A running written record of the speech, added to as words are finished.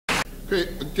Okay,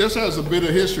 just as a bit of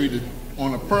history,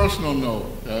 on a personal note,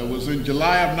 it was in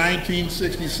July of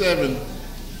 1967.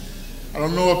 I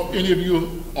don't know if any of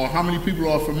you or how many people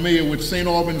are familiar with St.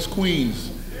 Albans,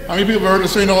 Queens. How many people have heard of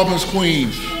St. Albans,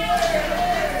 Queens?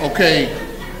 Okay.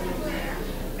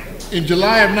 In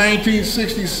July of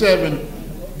 1967,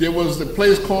 there was the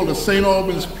place called the St.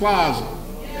 Albans Plaza.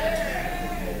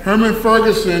 Herman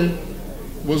Ferguson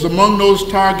was among those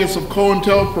targets of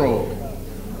COINTELPRO.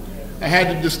 I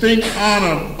had the distinct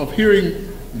honor of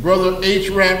hearing Brother H.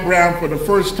 Rap Brown for the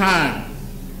first time,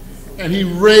 and he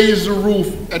raised the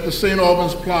roof at the St.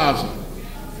 Albans Plaza,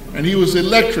 and he was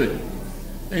electric.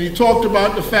 And he talked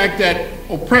about the fact that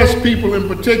oppressed people in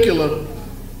particular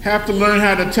have to learn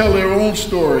how to tell their own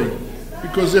story,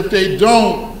 because if they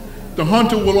don't, the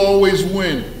hunter will always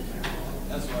win.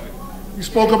 That's right. He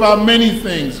spoke about many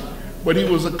things, but he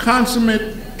was a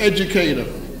consummate educator.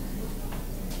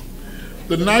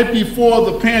 The night before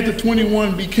the Panther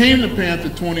 21 became the Panther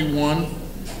 21,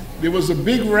 there was a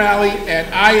big rally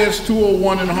at IS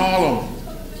 201 in Harlem.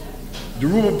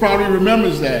 Dhoruba probably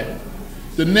remembers that.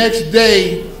 The next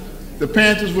day, the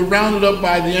Panthers were rounded up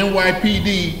by the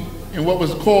NYPD in what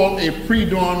was called a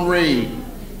pre-dawn raid.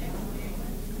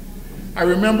 I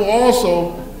remember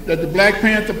also that the Black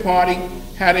Panther Party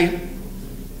had an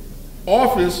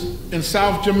office in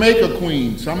South Jamaica,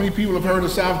 Queens. How many people have heard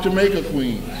of South Jamaica,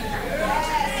 Queens?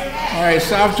 All right,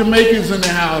 South Jamaicans in the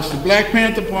house. The Black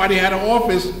Panther Party had an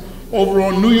office over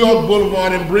on New York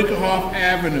Boulevard and Brinkerhoff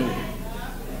Avenue.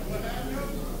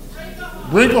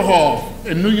 Brinkerhoff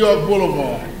and New York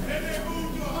Boulevard.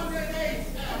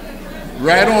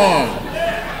 Right on.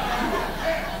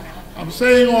 I'm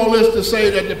saying all this to say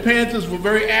that the Panthers were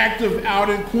very active out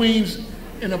in Queens,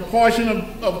 in a portion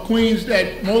of Queens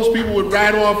that most people would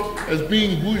write off as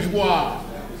being bourgeois.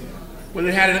 But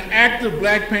it had an active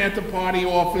Black Panther Party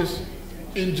office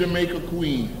in Jamaica,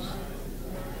 Queens.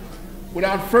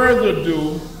 Without further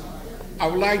ado, I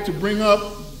would like to bring up,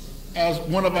 as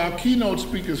one of our keynote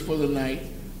speakers for the night,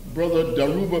 Brother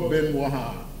Dhoruba bin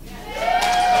Wahad.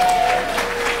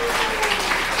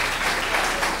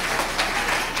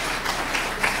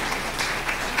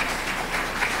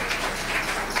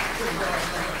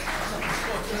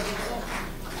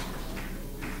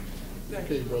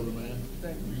 Okay, brother, man.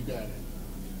 Thank you. You got it.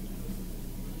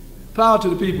 Power to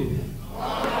the people.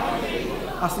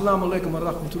 Assalamu alaikum wa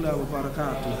rahmatullahi wa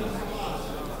barakatuh.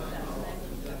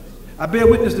 I bear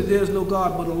witness that there is no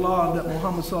God but Allah, and that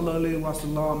Muhammad sallallahu alayhi wa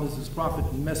sallam is his prophet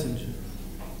and messenger.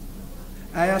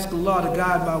 I ask Allah to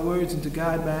guide my words and to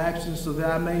guide my actions so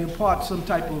that I may impart some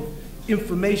type of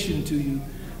information to you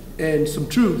and some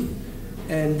truth,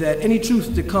 and that any truths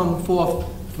that come forth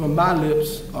from my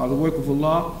lips are the work of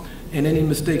Allah, and any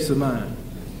mistakes of mine.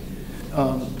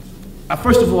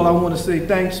 First of all, I want to say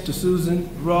thanks to Susan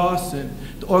Ross and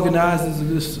the organizers of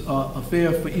this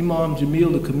affair, for Imam,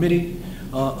 Jamil, the committee,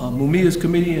 Mumia's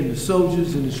committee, and the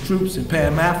soldiers and his troops in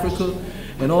Pan-Africa,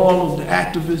 and all of the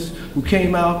activists who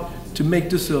came out to make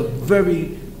this a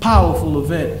very powerful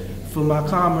event for my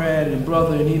comrade and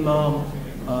brother and Imam,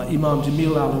 Imam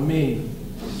Jamil Al-Amin.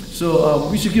 So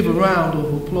we should give a round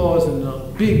of applause and a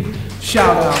big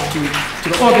shout out to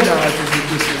the organizers of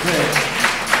this event.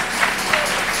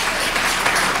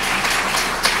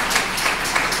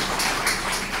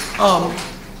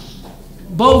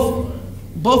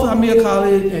 Both Amir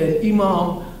Khalid and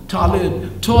Imam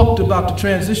Talib talked about the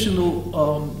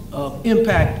transitional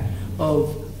impact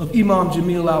of Imam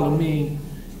Jamil Al-Amin.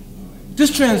 This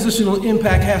transitional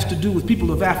impact has to do with people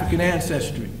of African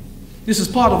ancestry. This is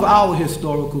part of our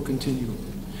historical continuum.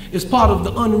 It's part of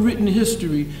the unwritten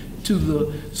history to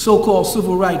the so-called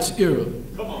civil rights era.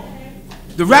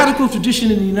 The radical tradition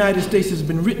in the United States has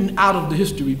been written out of the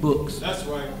history books. That's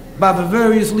right. By the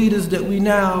various leaders that we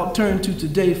now turn to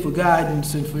today for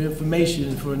guidance and for information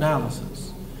and for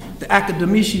analysis. The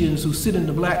academicians who sit in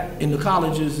the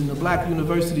colleges and the black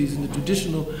universities and the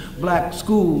traditional black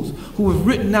schools, who have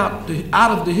written out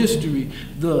of the history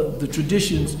the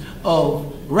traditions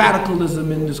of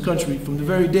radicalism in this country from the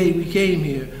very day we came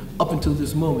here up until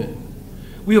this moment.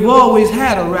 We have always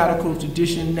had a radical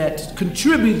tradition that's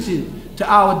contributed to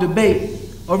our debate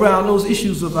around those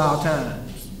issues of our times.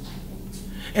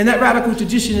 And that radical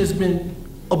tradition has been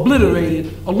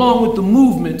obliterated along with the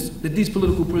movements that these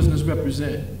political prisoners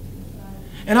represent.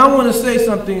 And I want to say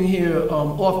something here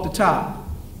off the top,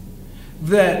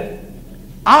 that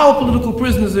our political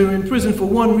prisoners are in prison for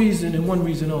one reason and one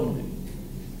reason only.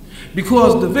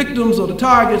 Because the victims or the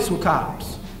targets were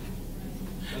cops.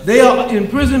 They are in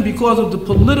prison because of the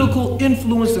political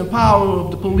influence and power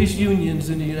of the police unions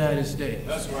in the United States.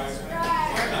 That's right.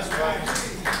 That's right.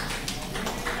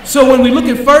 So when we look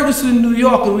at Ferguson, New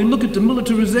York, and we look at the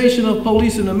militarization of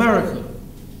police in America,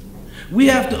 we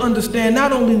have to understand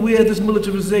not only where this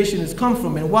militarization has come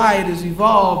from and why it has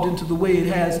evolved into the way it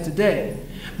has today,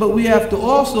 but we have to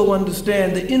also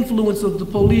understand the influence of the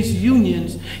police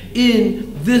unions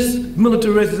in this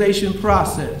militarization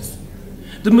process.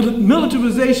 The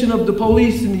militarization of the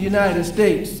police in the United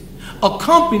States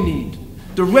accompanied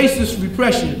the racist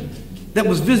repression that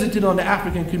was visited on the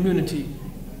African community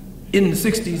in the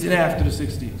 60s and after the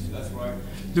 60s. That's right.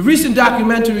 The recent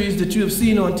documentaries that you have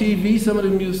seen on TV, some of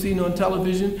them you have seen on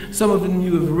television, some of them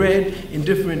you have read in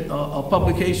different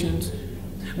publications,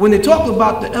 when they talk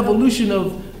about the evolution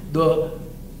of the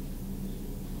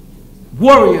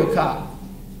warrior cop,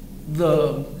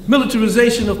 the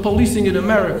militarization of policing in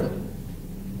America,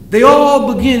 they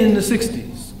all begin in the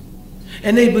 60s.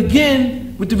 And they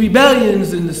begin with the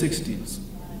rebellions in the 60s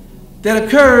that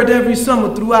occurred every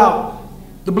summer throughout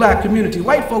the black community.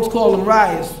 White folks call them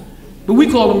riots, but we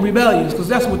call them rebellions because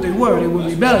that's what they were. They were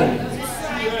rebellions.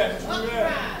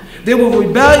 They were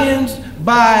rebellions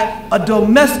by a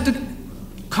domestic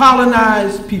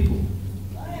colonized people.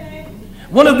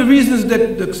 One of the reasons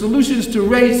that the solutions to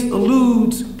race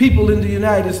eludes people in the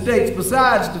United States,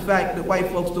 besides the fact that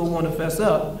white folks don't want to fess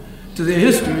up to their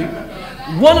history,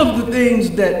 one of the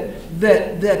things that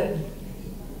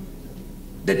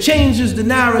changes the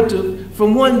narrative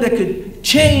from one that could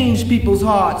change people's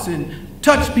hearts and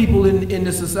touch people in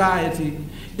the society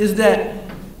is that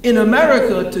in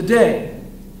America today,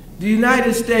 the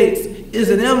United States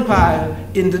is an empire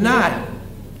in denial.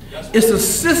 It's a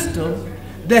system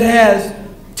that has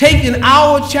taken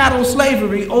our chattel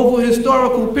slavery over a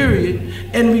historical period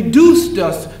and reduced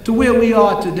us to where we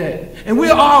are today. And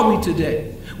where are we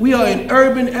today? We are in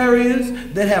urban areas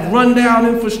that have rundown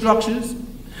infrastructures.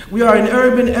 We are in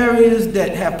urban areas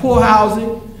that have poor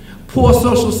housing, poor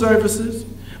social services,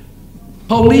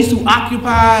 police who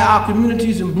occupy our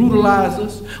communities and brutalize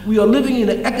us. We are living in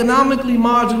an economically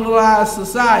marginalized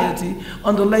society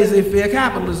under laissez-faire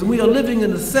capitalism. We are living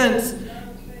in a sense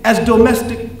as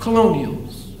domestic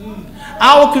colonials.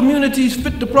 Our communities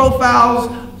fit the profiles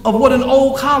of what an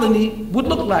old colony would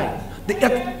look like. The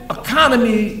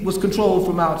economy was controlled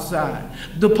from outside.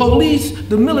 The police,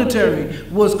 the military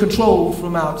was controlled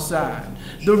from outside.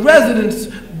 The residents,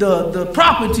 the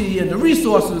property and the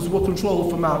resources were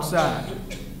controlled from outside.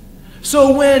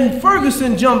 So when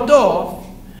Ferguson jumped off,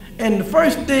 and the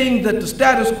first thing that the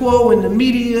status quo and the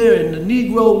media and the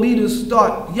Negro leaders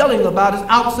start yelling about is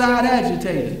outside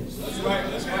agitators. That's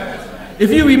right, that's right. If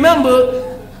you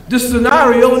remember this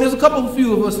scenario, and there's a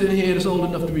few of us in here that's old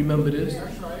enough to remember this,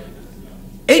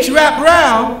 H. Rap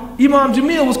Brown, Imam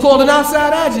Jamil, was called an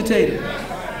outside agitator.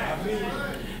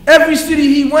 Every city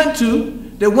he went to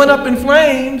that went up in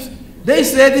flames, they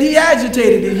said that he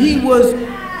agitated it.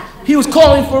 He was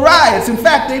calling for riots. In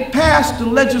fact, they passed the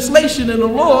legislation and a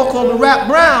law called the Rap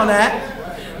Brown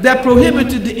Act that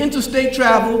prohibited the interstate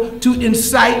travel to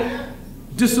incite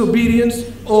disobedience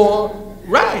or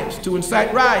riots, to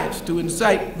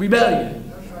incite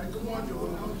rebellion.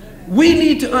 We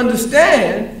need to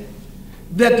understand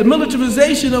that the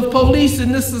militarization of police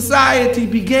in this society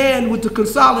began with the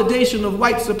consolidation of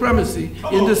white supremacy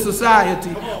in this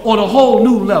society on a whole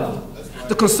new level.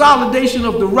 The consolidation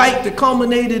of the right that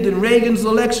culminated in Reagan's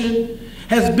election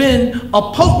has been a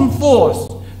potent force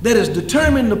that has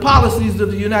determined the policies of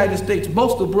the United States,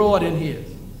 both abroad and here.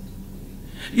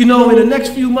 You know, in the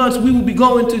next few months, we will be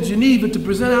going to Geneva to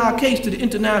present our case to the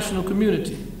international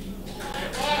community.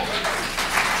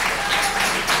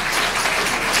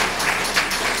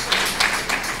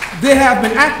 There have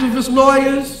been activist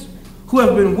lawyers who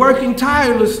have been working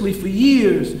tirelessly for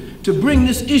years to bring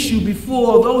this issue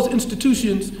before those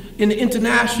institutions in the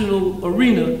international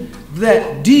arena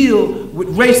that deal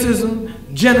with racism,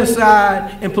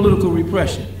 genocide, and political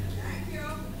repression.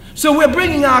 So we're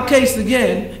bringing our case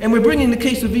again, and we're bringing the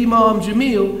case of Imam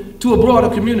Jamil to a broader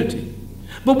community.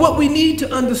 But what we need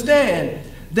to understand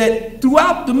that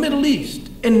throughout the Middle East,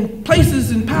 in places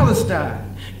in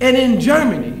Palestine, and in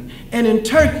Germany, and in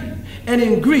Turkey, and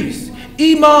in Greece,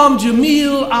 Imam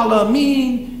Jamil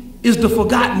Al-Amin is the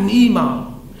forgotten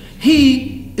Imam.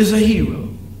 He is a hero.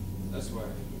 That's right.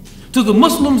 To the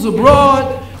Muslims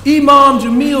abroad, Imam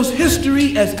Jamil's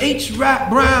history as H. Rap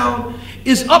Brown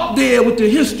is up there with the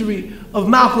history of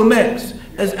Malcolm X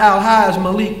as Al-Hajj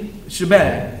Malik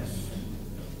Shabazz.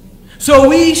 So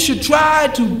we should try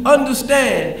to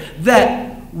understand that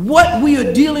what we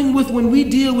are dealing with when we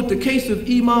deal with the case of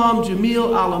Imam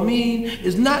Jamil Al-Amin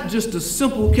is not just a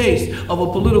simple case of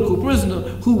a political prisoner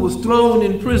who was thrown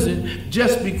in prison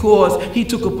just because he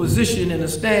took a position and a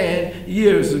stand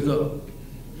years ago.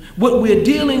 What we're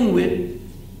dealing with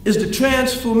is the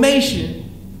transformation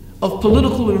of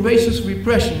political and racist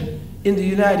repression in the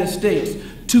United States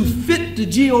to fit the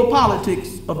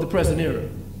geopolitics of the present era.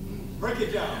 Break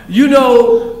it down. You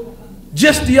know,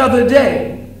 just the other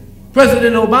day,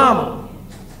 President Obama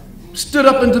stood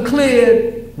up and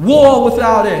declared war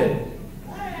without end,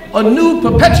 a new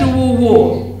perpetual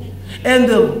war. And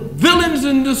the villains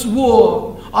in this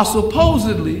war are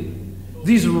supposedly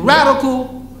these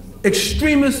radical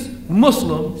extremist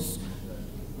Muslims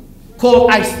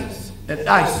called ISIS and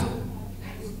ISIL.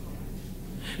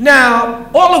 Now,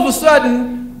 all of a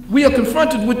sudden, we are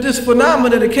confronted with this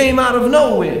phenomenon that came out of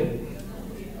nowhere.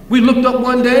 We looked up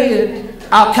one day and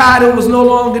Al-Qaeda was no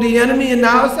longer the enemy and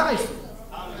now it's ISIL.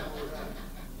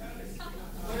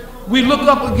 We look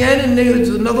up again and there's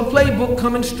another playbook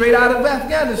coming straight out of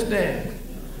Afghanistan.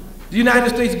 The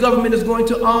United States government is going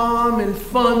to arm and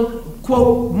fund,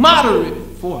 quote, moderate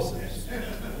forces.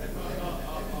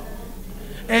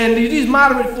 And these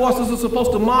moderate forces are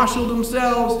supposed to marshal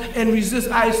themselves and resist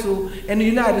ISIL, and the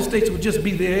United States would just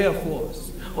be their air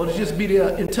force, or to just be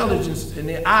their intelligence and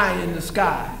their eye in the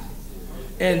sky.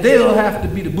 And they'll have to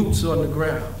be the boots on the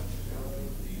ground.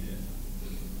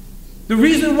 The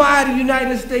reason why the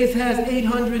United States has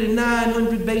 800 and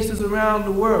 900 bases around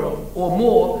the world, or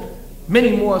more,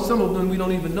 many more, some of them we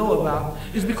don't even know about,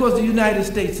 is because the United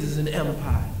States is an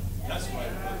empire. That's right.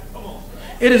 Come on.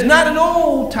 It is not an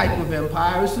old type of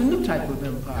empire, it's a new type of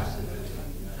empire.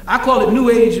 I call it New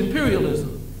Age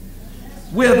imperialism,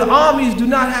 where the armies do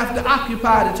not have to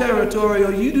occupy the territory,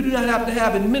 or you do not have to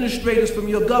have administrators from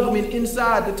your government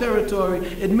inside the territory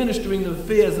administering the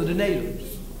affairs of the natives.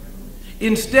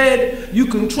 Instead, you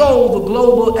control the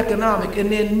global economic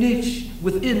and their niche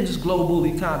within this global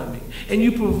economy. And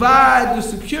you provide the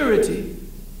security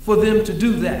for them to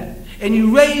do that. And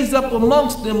you raise up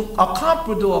amongst them a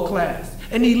comprador class,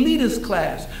 an elitist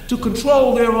class, to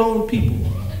control their own people.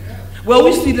 Well,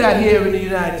 we see that here in the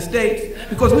United States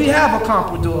because we have a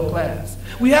comprador class.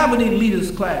 We have an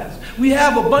elitist class. We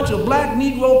have a bunch of black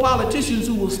Negro politicians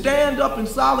who will stand up in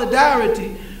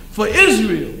solidarity for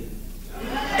Israel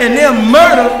and their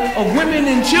murder of women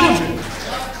and children.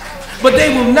 But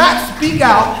they will not speak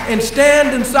out and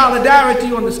stand in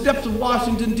solidarity on the steps of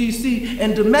Washington, D.C.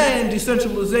 and demand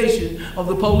decentralization of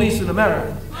the police in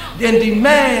America. And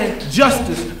demand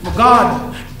justice for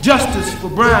Gardner, justice for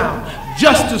Brown,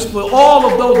 justice for all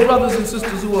of those brothers and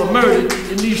sisters who are murdered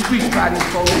in these streets by these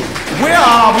police. Where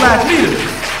are our black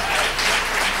leaders?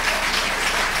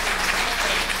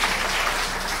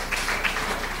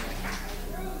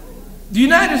 The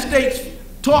United States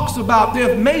talks about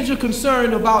their major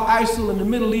concern about ISIL in the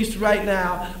Middle East right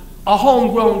now are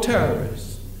homegrown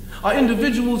terrorists, are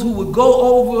individuals who would go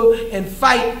over and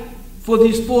fight for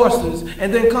these forces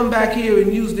and then come back here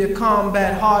and use their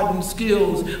combat-hardened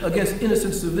skills against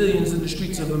innocent civilians in the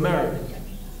streets of America.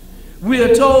 We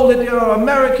are told that there are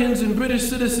Americans and British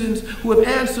citizens who have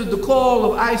answered the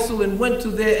call of ISIL and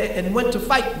went to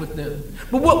fight with them.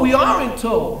 But what we aren't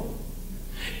told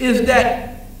is that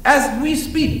as we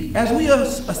speak, as we are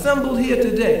assembled here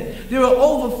today, there are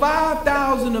over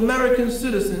 5,000 American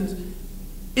citizens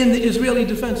in the Israeli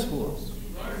Defense Force.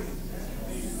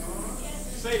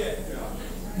 Say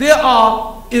that. There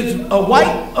are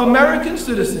white American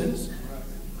citizens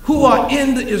who are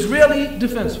in the Israeli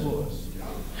Defense Force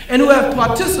and who have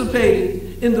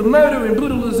participated in the murder and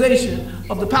brutalization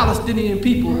of the Palestinian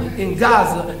people in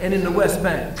Gaza and in the West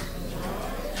Bank.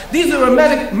 These are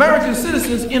American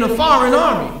citizens in a foreign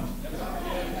army.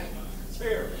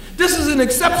 This is an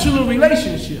exceptional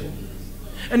relationship.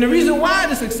 And the reason why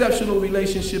this exceptional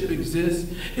relationship exists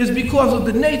is because of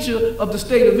the nature of the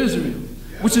state of Israel,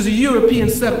 which is a European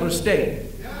settler state.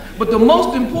 But the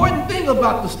most important thing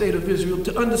about the state of Israel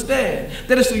to understand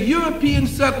that it's a European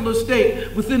settler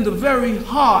state within the very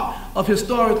heart of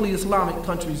historically Islamic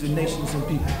countries and nations and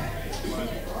people.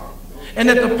 And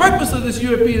that the purpose of this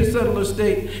European settler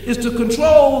state is to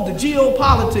control the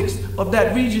geopolitics of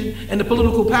that region and the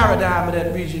political paradigm of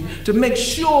that region to make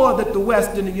sure that the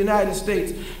West and the United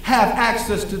States have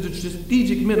access to the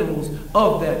strategic minerals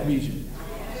of that region.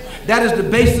 That is the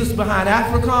basis behind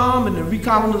AFRICOM and the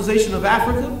recolonization of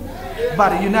Africa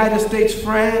by the United States,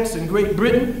 France, and Great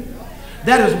Britain.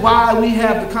 That is why we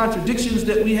have the contradictions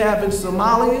that we have in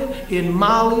Somalia, in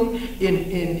Mali,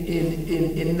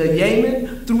 in the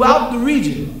Yemen, throughout the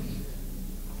region.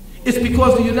 It's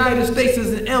because the United States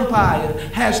as an empire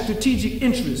has strategic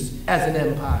interests as an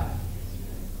empire.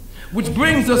 Which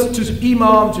brings us to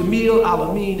Imam, Jamil,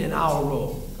 Al-Amin, and our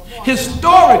role.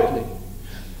 Historically,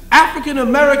 African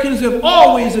Americans have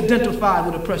always identified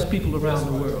with oppressed people around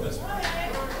the world.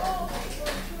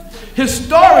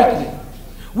 Historically,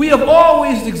 we have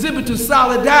always exhibited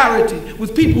solidarity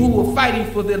with people who were fighting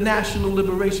for their national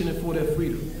liberation and for their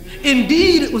freedom.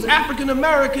 Indeed, it was African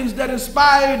Americans that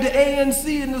inspired the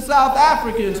ANC and the South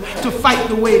Africans to fight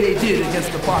the way they did against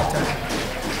apartheid.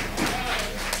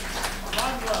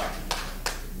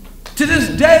 To this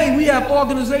day, we have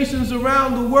organizations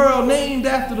around the world named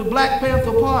after the Black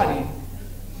Panther Party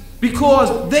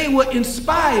because they were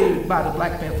inspired by the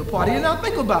Black Panther Party. And now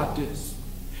think about this.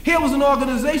 Here was an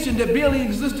organization that barely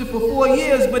existed for 4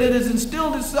 years, but it has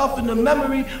instilled itself in the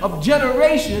memory of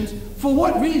generations. For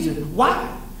what reason?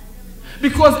 Why?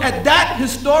 Because at that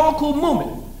historical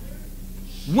moment,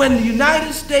 when the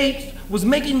United States was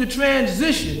making the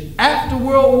transition after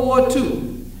World War II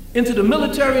into the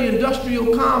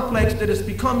military-industrial complex that has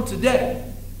become today,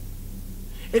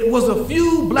 it was a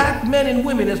few black men and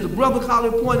women, as the brother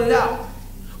Talib pointed out,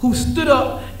 who stood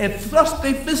up and thrust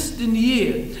their fist in the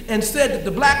air and said that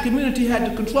the black community had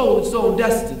to control its own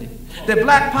destiny. That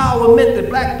black power meant that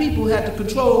black people had to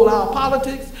control our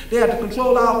politics, they had to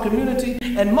control our community,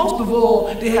 and most of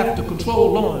all, they have to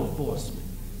control law enforcement.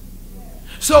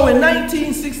 So in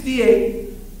 1968,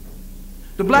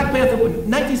 the Black Panther,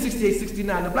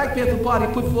 1968-69, the Black Panther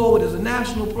Party put forward as a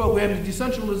national program the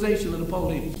decentralization of the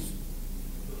police.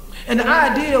 And the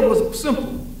idea was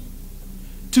simple: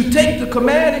 to take the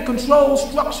command and control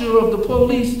structure of the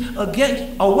police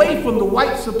away from the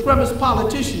white supremacist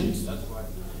politicians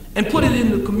and put it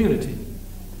in the community.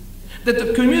 That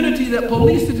the community that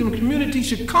polices in the community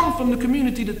should come from the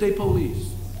community that they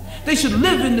police. They should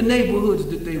live in the neighborhoods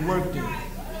that they worked in.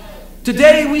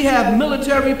 Today we have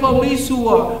military police who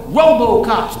are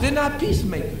robo-cops. They're not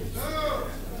peacemakers.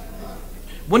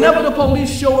 Whenever the police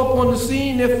show up on the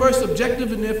scene, their first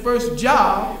objective and their first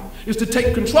job is to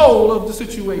take control of the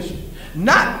situation.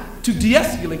 Not to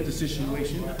de-escalate the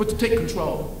situation, but to take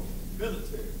control.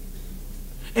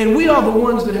 And we are the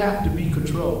ones that have to be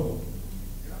controlled.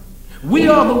 We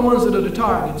are the ones that are the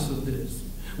targets of this.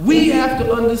 We have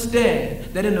to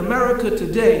understand that in America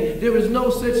today, there is no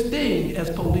such thing as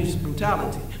police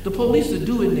brutality. The police are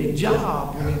doing their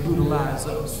job when they brutalize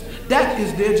us. That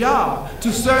is their job,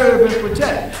 to serve and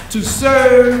protect, to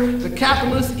serve the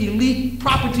capitalist elite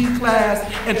property class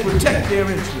and protect their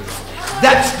interests.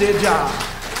 That's their job.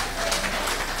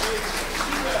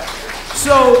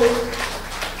 So,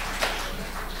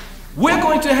 we're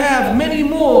going to have many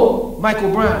more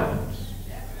Michael Browns.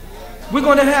 We're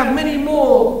going to have many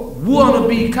more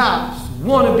wannabe cops,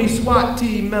 wannabe SWAT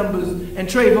team members, and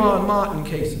Trayvon Martin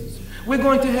cases. We're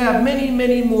going to have many,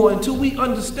 many more until we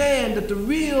understand that the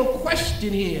real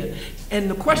question here, and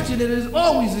the question that has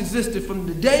always existed from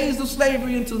the days of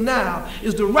slavery until now,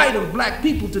 is the right of black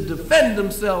people to defend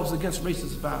themselves against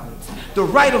racist violence. The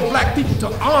right of black people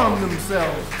to arm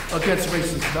themselves against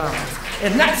racist violence.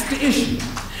 And that's the issue.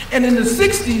 And in the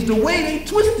 60s, the way they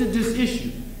twisted this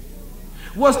issue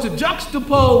was to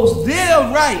juxtapose their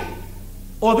right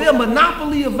or their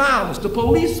monopoly of violence, the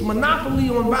police monopoly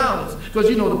on violence, because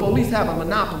you know the police have a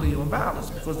monopoly on violence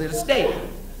because they're the state.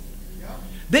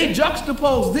 They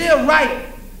juxtapose their right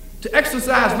to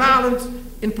exercise violence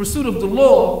in pursuit of the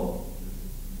law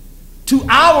to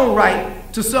our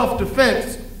right to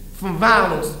self-defense from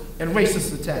violence and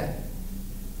racist attack.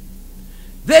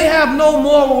 They have no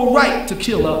moral right to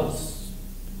kill us.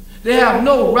 They have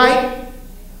no right,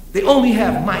 they only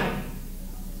have might.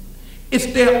 It's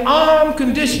their armed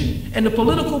condition and the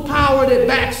political power that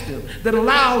backs them that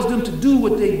allows them to do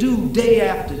what they do day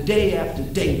after day after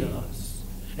day to us.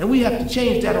 And we have to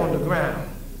change that on the ground.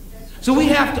 So we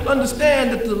have to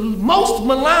understand that the most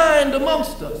maligned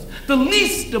amongst us, the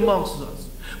least amongst us,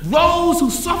 those who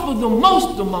suffer the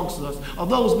most amongst us are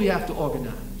those we have to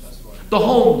organize. The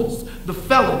homeless, the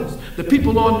felons, the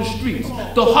people on the streets,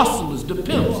 the hustlers, the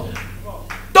pimps.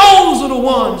 Those are the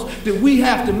ones that we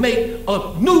have to make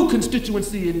a new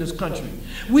constituency in this country.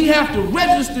 We have to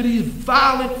register these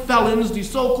violent felons, these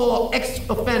so-called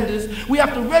ex-offenders. We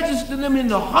have to register them in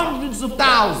the hundreds of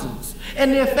thousands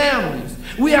and their families.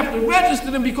 We have to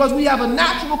register them because we have a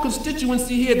natural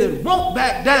constituency here that won't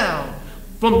back down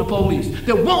from the police,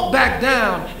 that won't back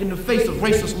down in the face of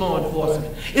racist law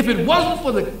enforcement. If it wasn't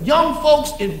for the young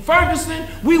folks in Ferguson,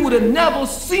 we would have never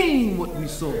seen what we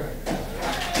saw.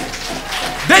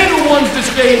 They the ones that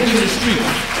stayed in the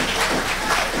streets.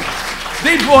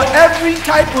 They brought every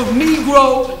type of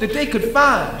Negro that they could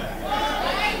find.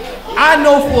 I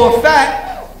know for a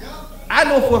fact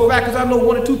because I know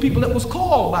one or two people that was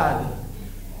called by them.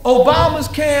 Obama's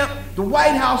camp, the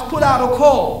White House put out a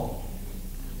call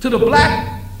to the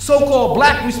black, so-called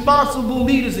black responsible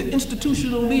leaders and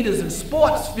institutional leaders and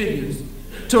sports figures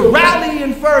to rally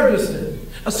in Ferguson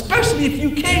Especially if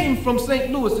you came from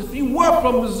St. Louis, if you were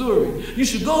from Missouri, you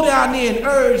should go down there and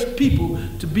urge people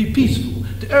to be peaceful,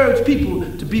 to urge people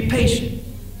to be patient.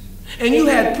 And you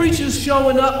had preachers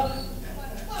showing up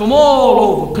from all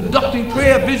over, conducting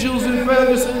prayer vigils in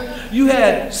Ferguson. You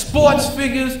had sports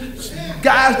figures,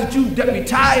 guys that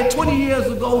retired 20 years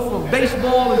ago from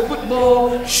baseball and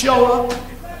football show up.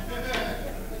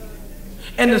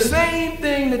 And the same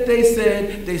thing that they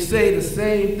said, they say the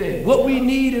same thing. What we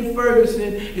need in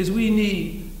Ferguson is we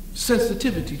need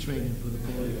sensitivity training for the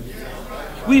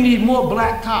police. We need more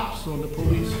black cops on the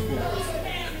police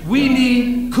force. We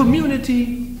need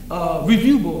community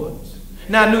review boards.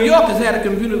 Now, New York has had a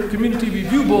community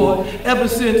review board ever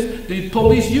since the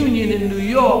police union in New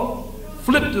York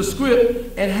flipped the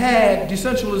script and had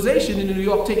decentralization in New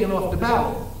York taken off the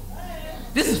ballot.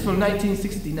 This is from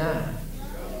 1969.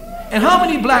 And how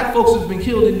many black folks have been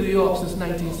killed in New York since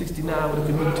 1969 with a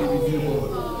community review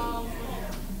board?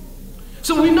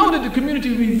 So we know that the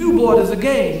community review board is a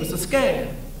game, it's a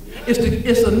scam.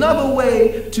 It's another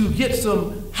way to get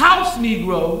some house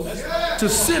Negroes to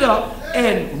sit up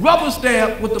and rubber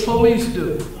stamp what the police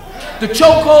do. The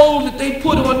chokehold that they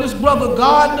put on this brother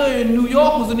Gardner in New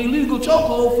York was an illegal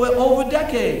chokehold for over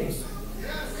decades.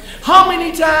 How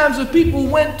many times have people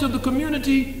went to the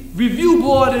community review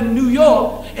board in New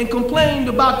York and complained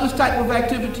about this type of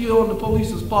activity on the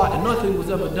police's part and nothing was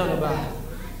ever done about it?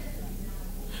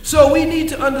 So we need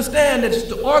to understand that it's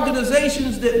the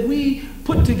organizations that we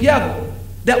put together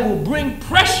that will bring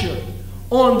pressure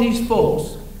on these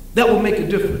folks that will make a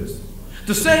difference.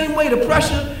 The same way the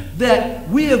pressure that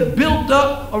we have built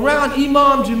up around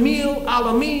Imam Jamil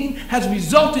Al-Amin has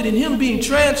resulted in him being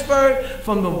transferred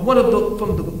from the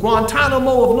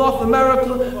Guantanamo of North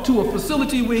America to a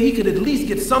facility where he could at least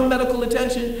get some medical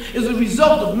attention is a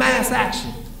result of mass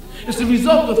action. It's the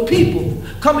result of people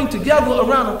coming together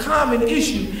around a common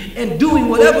issue and doing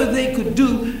whatever they could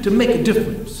do to make a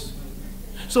difference.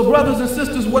 So brothers and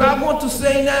sisters, what I want to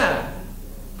say now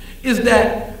is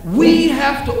that we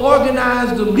have to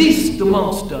organize the least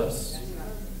amongst us.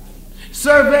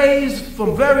 Surveys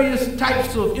from various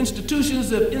types of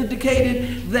institutions have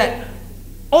indicated that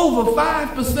over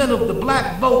 5% of the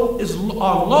black vote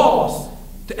are lost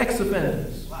to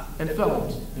ex-offenders and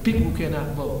felons, and people who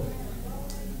cannot vote.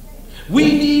 We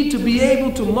need to be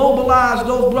able to mobilize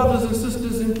those brothers and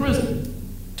sisters in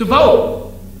prison to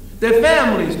vote, their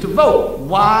families to vote.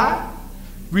 Why?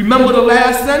 Remember the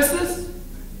last census?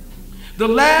 The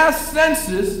last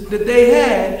census that they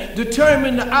had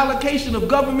determined the allocation of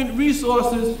government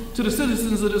resources to the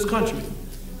citizens of this country.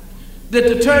 That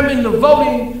determined the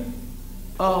voting,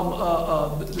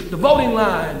 the voting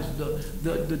lines,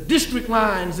 the district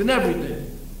lines, and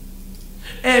everything.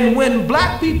 And when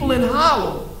black people in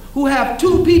Harlem, who have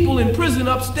 2 people in prison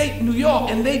upstate New York,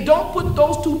 and they don't put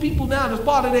those 2 people down as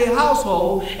part of their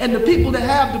household, and the people that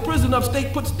have the prison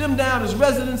upstate puts them down as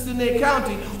residents in their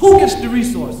county, who gets the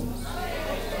resources?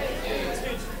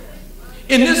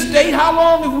 In this state, how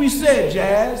long have we said,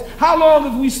 Jazz? How long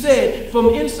have we said from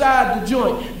inside the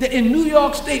joint that in New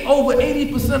York State, over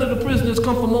 80% of the prisoners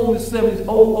come from only 7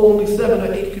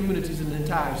 or 8 communities in the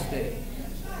entire state?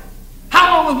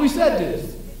 How long have we said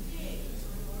this?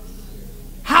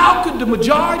 How could the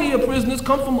majority of prisoners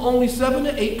come from only 7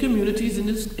 or 8 communities in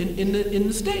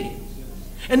the state?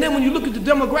 And then when you look at the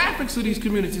demographics of these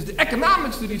communities, the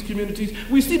economics of these communities,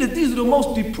 we see that these are the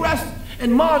most depressed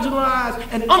and marginalized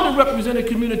and underrepresented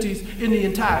communities in the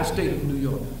entire state of New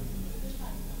York.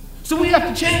 So we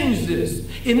have to change this.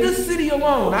 In this city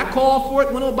alone, I called for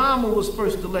it when Obama was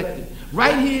first elected.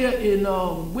 Right here in,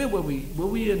 where were we? Were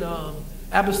we in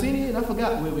Abyssinia? I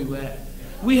forgot where we were at.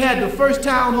 We had the first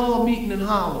town hall meeting in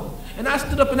Harlem. And I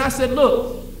stood up and I said,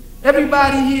 look,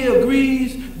 everybody here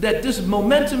agrees that this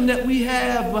momentum that we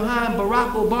have behind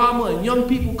Barack Obama and young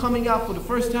people coming out for the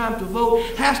first time to vote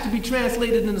has to be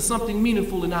translated into something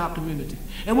meaningful in our community.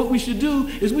 And what we should do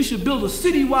is we should build a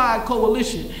citywide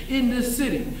coalition in this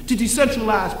city to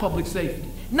decentralize public safety.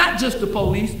 Not just the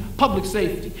police, public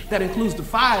safety. That includes the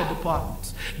fire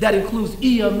departments. That includes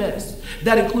EMS.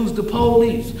 That includes the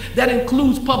police. That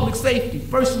includes public safety,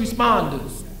 first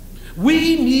responders.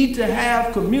 We need to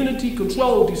have community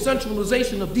control,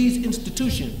 decentralization of these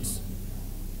institutions.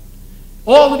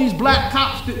 All of these black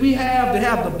cops that we have, they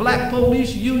have the black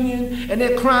police union, and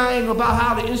they're crying about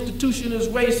how the institution is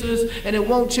racist, and it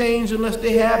won't change unless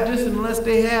they have this and unless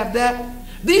they have that.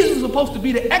 These are supposed to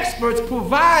be the experts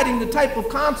providing the type of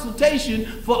consultation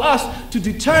for us to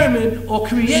determine or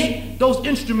create those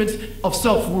instruments of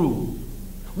self-rule.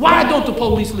 Why don't the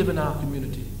police live in our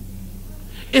community?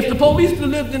 If the police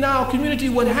lived in our community,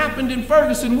 what happened in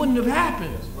Ferguson wouldn't have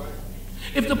happened.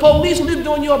 If the police lived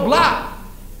on your block,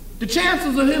 the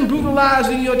chances of him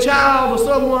brutalizing your child or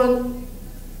someone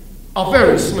are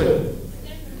very slim.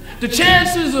 The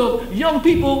chances of young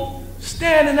people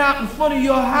standing out in front of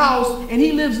your house and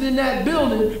he lives in that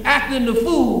building acting the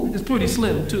fool is pretty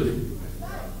slim too.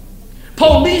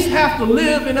 Police have to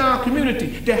live in our community.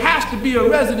 There has to be a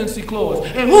residency clause.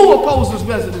 And who opposes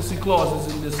residency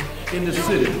clauses in this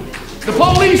city? The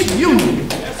police union.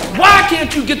 Why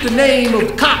can't you get the name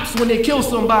of cops when they kill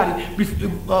somebody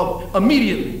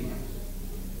immediately?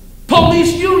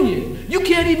 Police union. You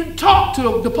can't even talk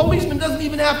to the policeman. Doesn't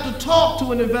even have to talk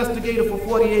to an investigator for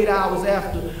 48 hours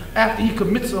after he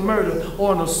commits a murder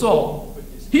or an assault.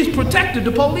 He's protected.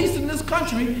 The police in this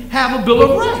country have a Bill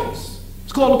of Rights.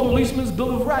 It's called the Policeman's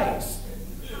Bill of Rights.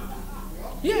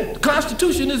 Yeah, the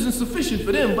Constitution isn't sufficient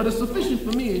for them, but it's sufficient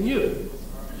for me and you.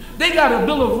 They got a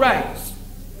Bill of Rights.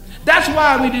 That's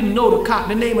why we didn't know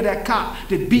the name of that cop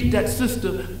that beat that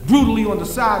sister brutally on the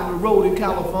side of the road in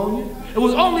California. It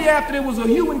was only after there was a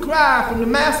hue and cry from the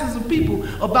masses of people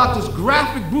about this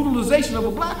graphic brutalization of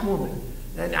a black woman.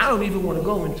 And I don't even want to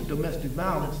go into domestic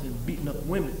violence and beating up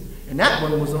women. And that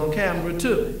one was on camera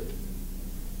too.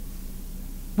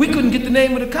 We couldn't get the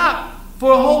name of the cop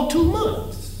for a whole 2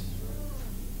 months.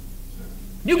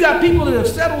 You got people that have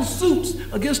settled suits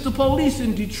against the police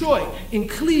in Detroit, in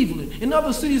Cleveland, in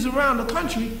other cities around the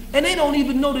country, and they don't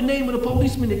even know the name of the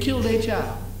policeman that killed their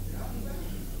child.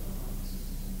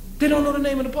 They don't know the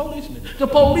name of the policeman. The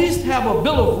police have a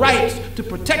Bill of Rights to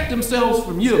protect themselves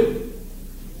from you.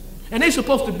 And they're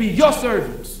supposed to be your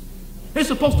servants. They're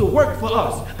supposed to work for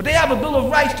us. But they have a Bill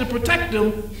of Rights to protect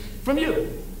them from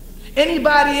you.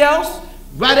 Anybody else,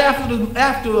 right after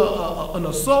an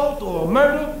assault or a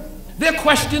murder, they're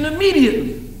questioned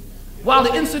immediately while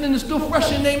the incident is still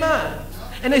fresh in their minds.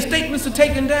 And their statements are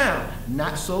taken down.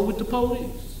 Not so with the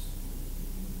police.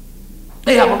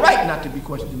 They have a right not to be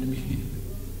questioned immediately.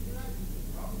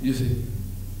 You see?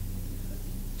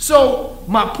 So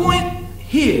my point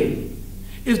here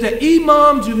is that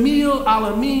Imam Jamil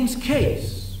Al-Amin's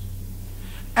case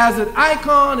as an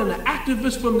icon and an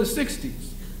activist from the 60s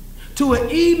to an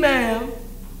imam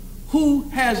who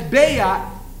has bayat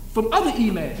from other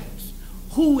imams,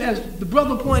 who, as the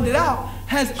brother pointed out,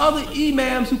 has other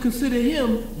imams who consider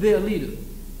him their leader.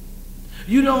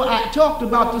 You know, I talked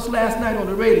about this last night on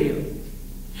the radio,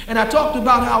 and I talked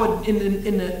about how in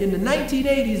the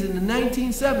 1980s and the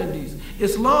 1970s,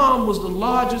 Islam was the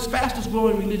largest, fastest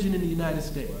growing religion in the United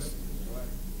States.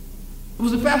 It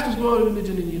was the fastest growing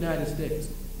religion in the United States.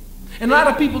 And a lot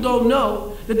of people don't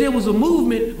know that there was a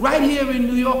movement right here in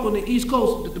New York on the East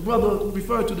Coast that the brother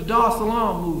referred to, the Dar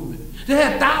Salaam movement. They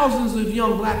had thousands of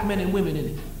young black men and women in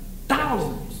it,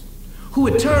 thousands, who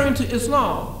had turned to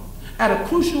Islam at a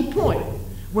crucial point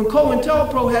when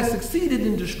COINTELPRO had succeeded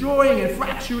in destroying and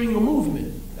fracturing a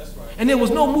movement. And there was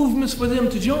no movements for them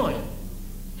to join.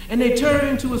 And they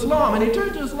turned to Islam, and they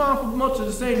turned to Islam for much of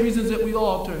the same reasons that we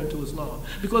all turn to Islam.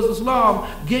 Because Islam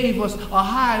gave us a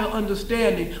higher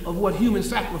understanding of what human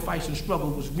sacrifice and struggle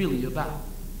was really about.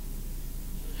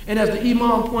 And as the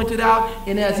Imam pointed out,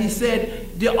 and as he said,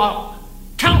 there are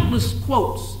countless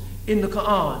quotes in the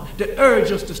Quran that urge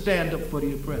us to stand up for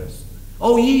the oppressed.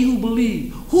 O ye who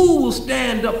believe, who will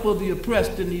stand up for the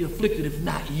oppressed and the afflicted if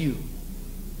not you?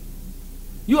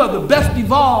 You are the best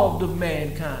evolved of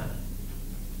mankind.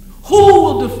 Who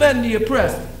will defend the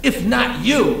oppressed if not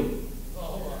you?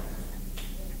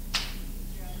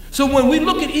 So when we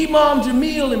look at Imam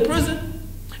Jamil in prison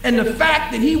and the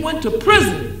fact that he went to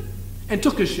prison and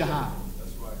took his shahada.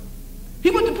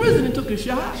 He went to prison and took his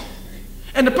shahada.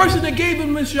 And the person that gave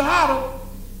him his shahada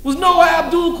was Noah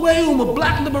Abdul Qayyum, a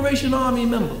Black Liberation Army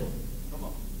member.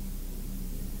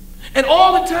 And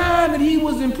all the time that he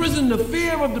was in prison, the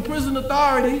fear of the prison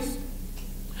authorities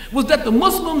was that the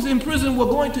Muslims in prison were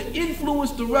going to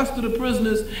influence the rest of the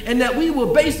prisoners and that we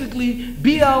were basically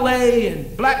BLA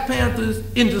and Black Panthers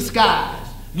in disguise,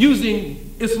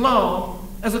 using Islam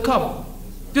as a cover.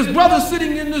 There's brothers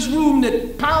sitting in this room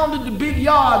that pounded the big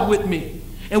yard with me.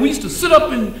 And we used to sit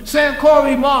up in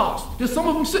Sankore Mosque. There's some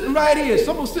of them sitting right here,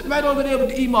 some of them sitting right over there with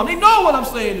the Imam. They know what I'm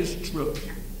saying is true.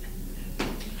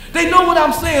 They know what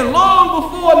I'm saying. Long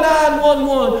before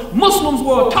 9/11, Muslims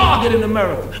were a target in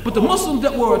America. But the Muslims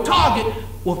that were a target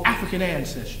were of African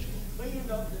ancestry.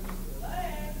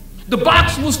 The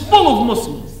box was full of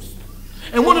Muslims.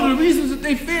 And one of the reasons that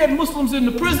they feared Muslims in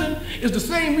the prison is the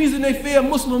same reason they fear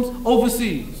Muslims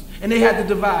overseas. And they had to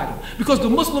divide them. Because the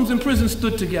Muslims in prison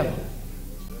stood together.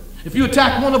 If you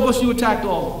attacked one of us, you attacked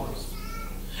all of us.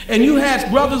 And you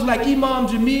had brothers like Imam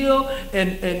Jamil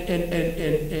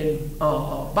and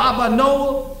Baba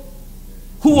Noah,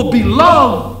 who were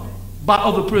beloved by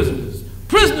other prisoners.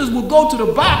 Prisoners will go to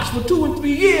the box for 2 and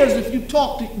 3 years if you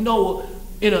talk to Noah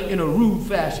in a rude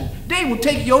fashion. They will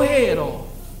take your head off.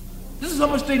 This is how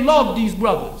much they love these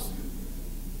brothers.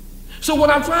 So what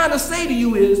I'm trying to say to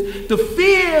you is the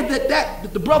fear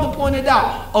that the brother pointed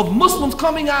out of Muslims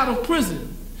coming out of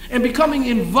prison and becoming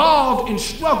involved in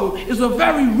struggle is a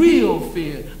very real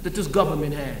fear that this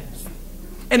government has.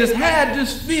 And has had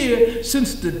this fear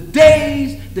since the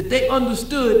days that they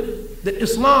understood that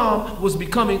Islam was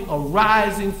becoming a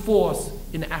rising force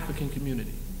in the African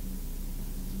community.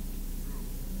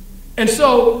 And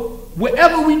so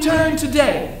wherever we turn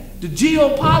today, the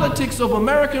geopolitics of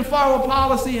American foreign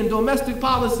policy and domestic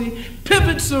policy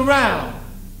pivots around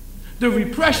the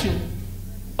repression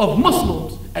of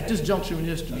Muslims at this juncture in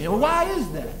history. And why is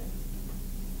that?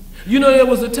 You know, there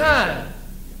was a time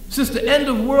since the end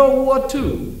of World War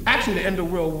II, actually the end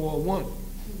of World War I,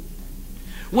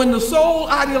 when the sole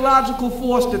ideological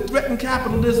force that threatened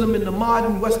capitalism in the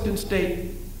modern Western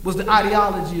state was the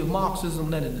ideology of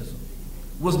Marxism-Leninism,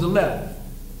 was the left.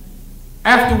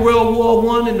 After World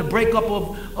War I and the breakup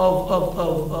of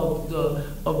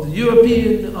the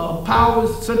European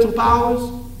powers, Central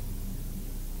Powers,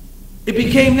 it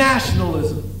became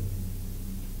nationalism.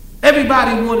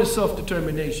 Everybody wanted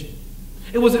self-determination.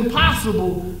 It was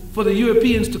impossible for the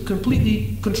Europeans to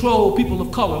completely control people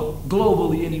of color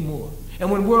globally anymore. And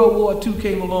when World War II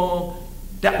came along,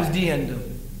 that was the end of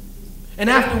it. And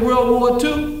after World War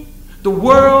II, the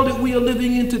world that we are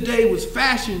living in today was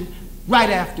fashioned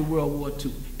right after World War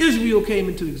II. Israel came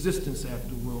into existence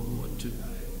after World War II.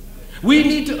 We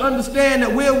need to understand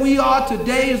that where we are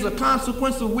today is a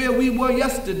consequence of where we were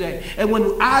yesterday. And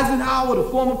when Eisenhower, the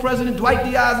former president, Dwight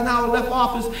D. Eisenhower, left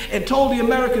office and told the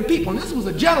American people, and this was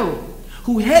a general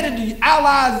who headed the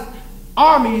Allies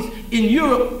armies in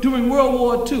Europe during World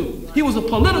War II. He was a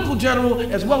political general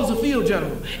as well as a field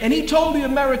general. And he told the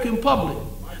American public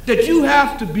that you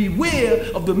have to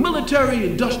beware of the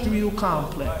military-industrial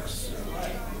complex.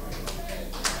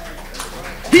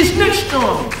 He snitched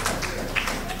on me.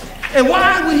 And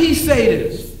why would he say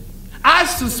this? I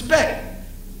suspect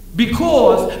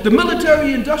because the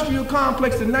military-industrial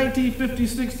complex in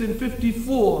 1956 and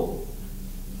 54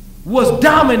 was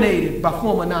dominated by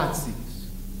former Nazis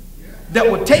that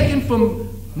were taken from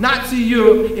Nazi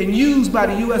Europe and used by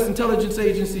the U.S. intelligence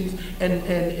agencies and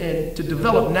to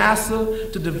develop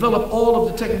NASA, to develop all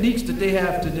of the techniques that they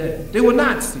have today. They were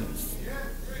Nazis.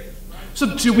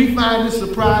 So should we find this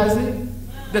surprising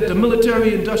that the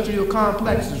military-industrial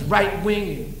complex is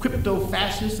right-wing and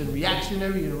crypto-fascist and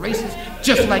reactionary and racist,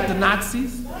 just like the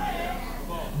Nazis?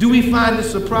 Do we find it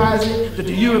surprising that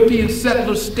the European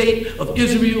settler state of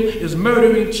Israel is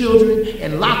murdering children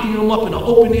and locking them up in an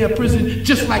open-air prison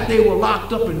just like they were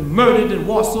locked up and murdered in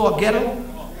Warsaw Ghetto?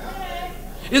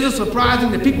 Is it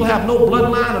surprising that people have no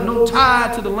bloodline or no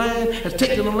tie to the land, has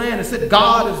taken the land and said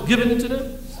God has given it to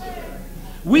them?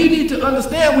 We need to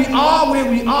understand we are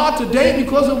where we are today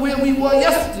because of where we were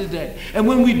yesterday. And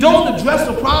when we don't address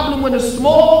a problem when it's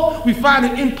small, we find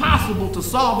it impossible to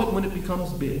solve it when it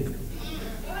becomes big.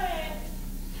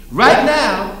 Right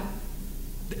now,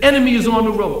 the enemy is on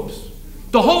the ropes.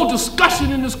 The whole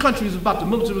discussion in this country is about the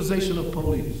militarization of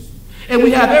police. And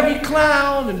we have every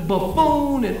clown and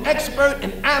buffoon and expert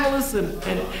and analyst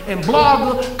and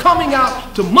blogger coming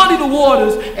out to muddy the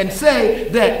waters and say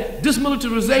that this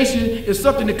militarization is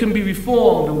something that can be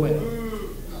reformed away.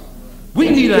 We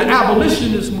need an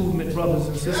abolitionist movement, brothers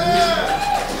and sisters.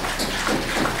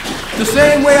 The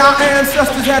same way our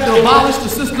ancestors had to abolish the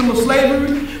system of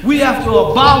slavery, we have to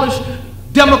abolish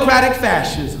democratic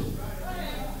fascism.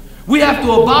 We have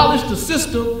to abolish the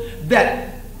system that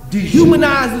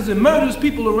dehumanizes and murders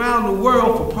people around the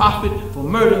world for profit, for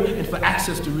murder, and for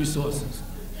access to resources.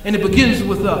 And it begins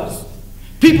with us.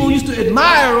 People used to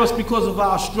admire us because of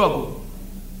our struggle.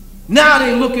 Now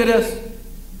they look at us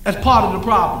as part of the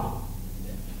problem.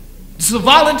 It's a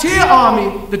volunteer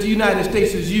army that the United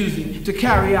States is using to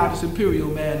carry out its imperial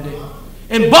mandate.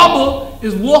 And Bubba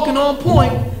is walking on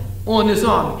point on this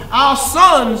army. Our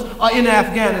sons are in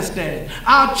Afghanistan.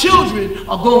 Our children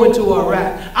are going to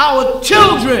Iraq. Our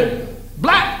children,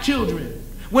 black children.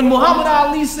 When Muhammad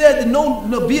Ali said that no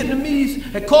Vietnamese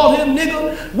had called him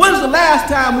nigger, when's the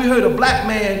last time we heard a black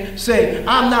man say,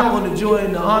 I'm not going to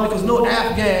join the army because no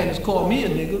Afghan has called me a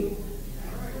nigger?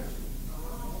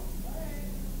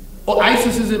 Or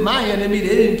ISIS isn't my enemy,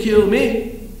 they didn't kill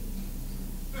me.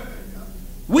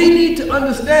 We need to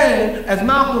understand, as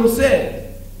Malcolm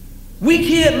said, we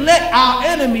can't let our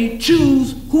enemy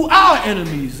choose who our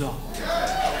enemies are.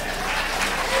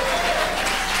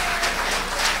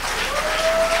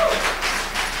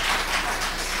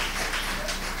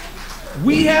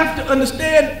 We have to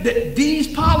understand that these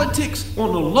politics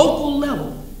on the local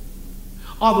level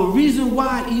are the reason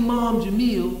why Imam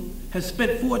Jamil has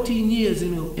spent 14 years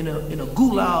in a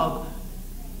gulag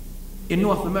in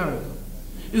North America.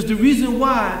 It's the reason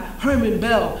why Herman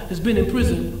Bell has been in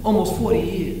prison almost 40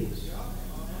 years.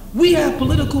 We have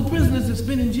political prisoners that's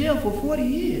been in jail for 40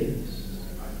 years.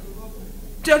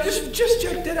 Just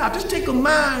check that out. Just take a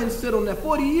mindset on that,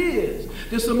 40 years.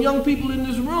 There's some young people in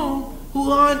this room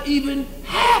who aren't even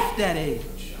half that age.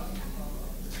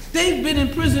 They've been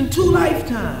in prison 2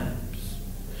 lifetimes.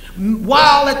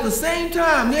 While at the same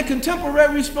time, their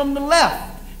contemporaries from the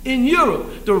left in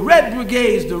Europe, the Red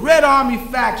Brigades, the Red Army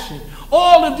faction,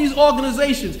 all of these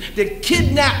organizations that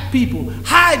kidnap people,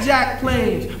 hijack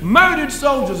planes, murdered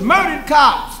soldiers, murdered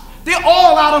cops, they're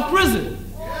all out of prison.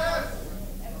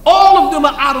 All of them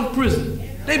are out of prison.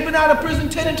 They've been out of prison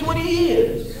 10 and 20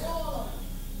 years.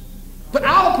 But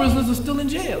our prisoners are still in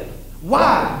jail.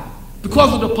 Why?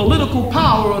 Because of the political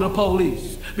power of the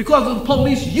police. Because of the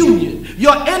police union.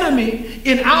 Your enemy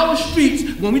in our streets,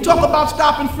 when we talk about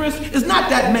stop and frisk, it's not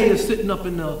that mayor sitting up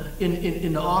in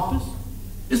the office.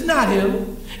 It's not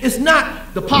him. It's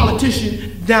not the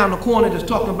politician down the corner that's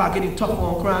talking about getting tougher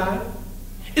on crime.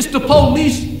 It's the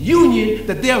police union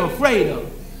that they're afraid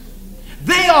of.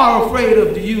 They are afraid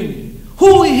of the union.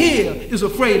 Who here is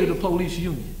afraid of the police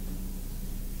union?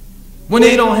 When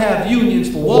they don't have unions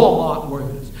for Walmart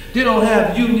workers. They don't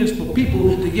have unions for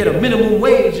people to get a minimum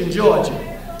wage in Georgia.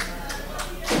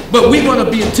 But we're going to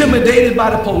be intimidated by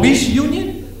the police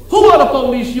union? Who are the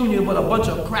police union but a bunch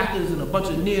of crackers and a bunch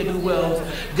of ne'er-do-wells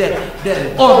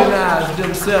that organize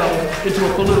themselves into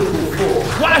a political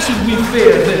force? Why should we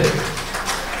fear them?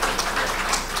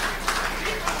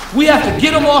 We have to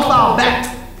get them off our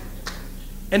back.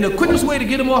 And the quickest way to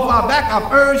get them off our back, I've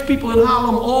urged people in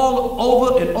Harlem all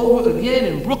over and over again,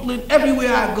 in Brooklyn,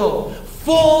 everywhere I go,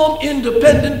 form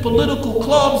independent political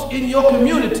clubs in your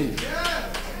community.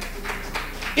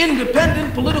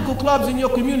 Independent political clubs in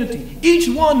your community. Each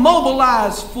one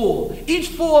mobilize 4. Each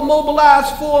 4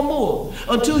 mobilize 4 more.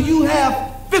 Until you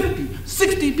have 50,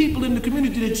 60 people in the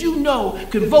community that you know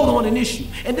can vote on an issue.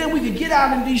 And then we can get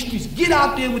out in these streets, get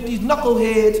out there with these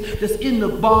knuckleheads that's in the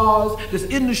bars, that's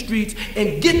in the streets,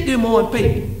 and get them on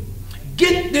paper.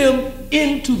 Get them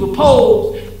into the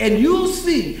polls, and you'll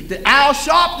see that Al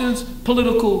Sharpton's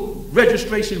political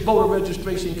registration, voter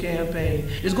registration campaign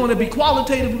is going to be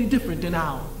qualitatively different than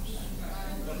ours.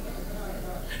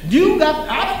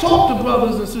 I've talked to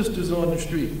brothers and sisters on the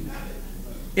street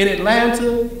in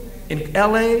Atlanta, in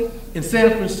LA, in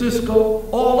San Francisco,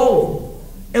 all over.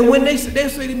 And when they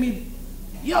say to me,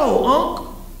 yo,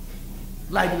 Unc,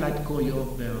 like to call you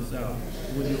Unc down south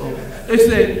when you're old. They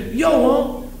say, yo,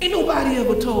 Unc, ain't nobody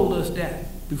ever told us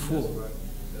that before.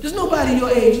 There's nobody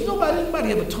your age,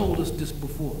 nobody ever told us this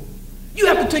before. You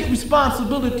have to take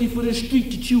responsibility for the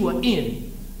street that you are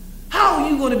in. How are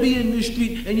you going to be in this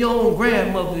street and your own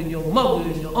grandmother and your mother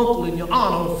and your uncle and your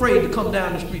aunt are afraid to come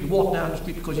down the street and walk down the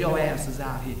street because your ass is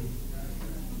out here?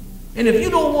 And if you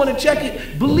don't want to check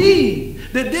it,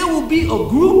 believe that there will be a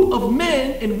group of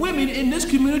men and women in this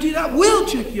community that will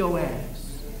check your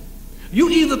ass. You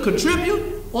either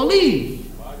contribute or leave.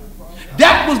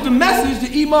 That was the message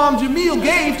that Imam Jamil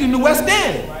gave in the West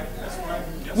End.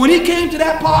 When he came to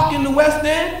that park in the West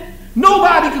End,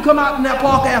 nobody could come out in that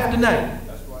park after night.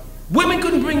 Women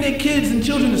couldn't bring their kids and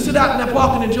children to sit out in that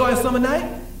park and enjoy a summer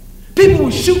night. People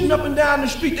were shooting up and down the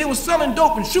street. They were selling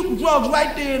dope and shooting drugs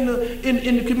right there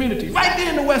in the community, right there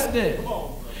in the West End.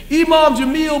 Imam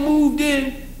Jamil moved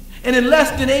in, and in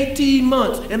less than 18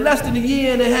 months, in less than a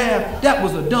year and a half, that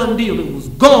was a done deal. It was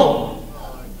gone.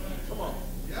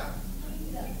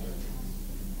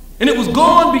 And it was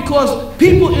gone because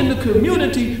people in the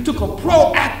community took a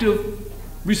proactive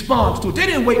response to it. They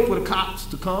didn't wait for the cops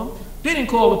to come. They didn't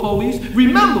call the police.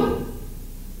 Remember,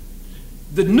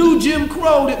 the new Jim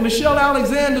Crow that Michelle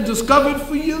Alexander discovered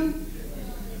for you,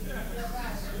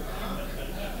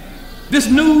 this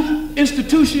new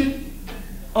institution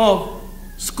of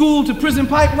school to prison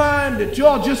pipeline that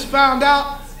y'all just found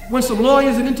out when some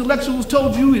lawyers and intellectuals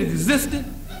told you it existed.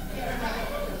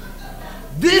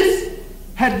 This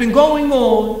had been going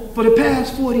on for the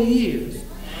past 40 years.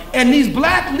 And these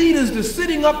black leaders that's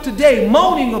sitting up today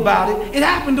moaning about it, it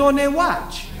happened on their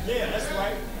watch. Yeah, that's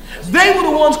right. They were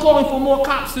the ones calling for more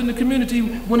cops in the community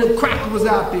when the crack was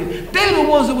out there. They were the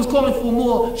ones that was calling for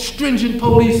more stringent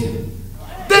policing.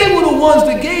 They were the ones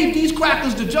that gave these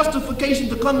crackers the justification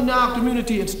to come into our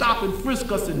community and stop and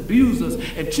frisk us and abuse us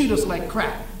and treat us like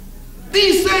crap.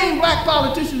 These same black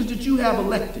politicians that you have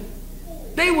elected,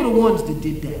 they were the ones that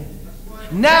did that.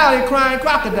 Now they're crying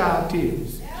crocodile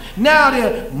tears. Now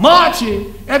they're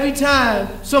marching every time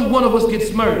one of us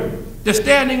gets murdered. They're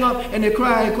standing up and they're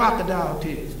crying crocodile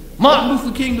tears. Martin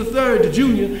Luther King III, the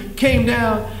Jr., came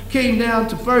down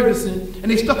to Ferguson, and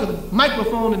they stuck a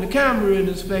microphone and a camera in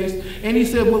his face, and he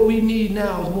said, what we need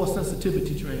now is more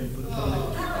sensitivity training for the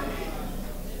police.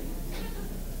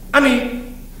 I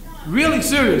mean, really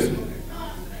seriously.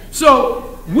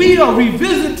 So we are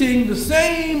revisiting the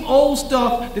same old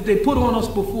stuff that they put on us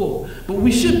before, but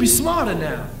we should be smarter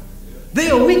now.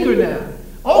 They are weaker now.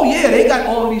 Oh yeah, they got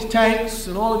all of these tanks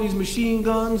and all of these machine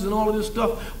guns and all of this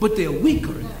stuff, but they're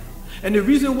weaker now. And the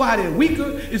reason why they're weaker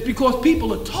is because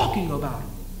people are talking about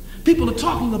it. People are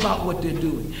talking about what they're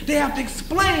doing. They have to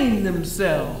explain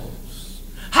themselves.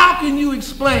 How can you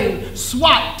explain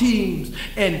SWAT teams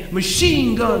and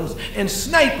machine guns and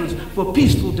snipers for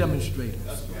peaceful demonstrators?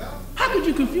 How could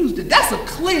you confuse that? That's a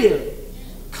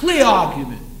clear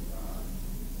argument.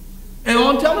 And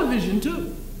on television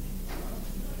too.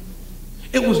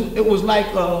 It was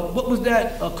like, what was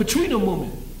that, Katrina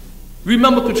moment.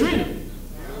 Remember Katrina?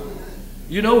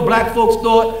 You know, black folks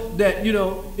thought that, you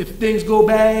know, if things go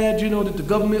bad, you know, that the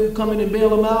government would come in and bail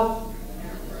them out.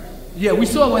 Yeah, we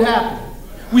saw what happened.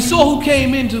 We saw who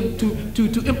came in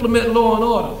to implement law and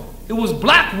order. It was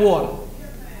Blackwater.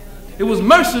 It was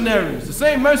mercenaries, the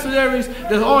same mercenaries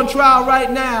that are on trial right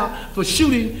now for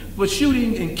shooting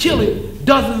and killing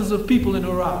dozens of people in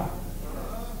Iraq.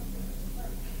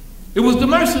 It was the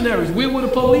mercenaries. Where were the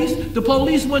police? The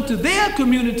police went to their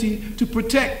community to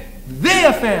protect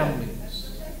their families.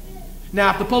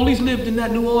 Now, if the police lived in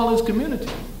that New Orleans community,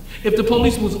 if the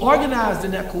police was organized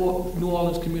in that New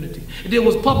Orleans community, if there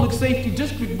was public safety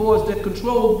district boards that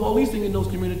controlled policing in those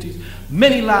communities,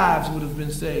 many lives would have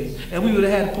been saved. And we would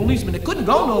have had policemen that couldn't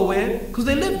go nowhere because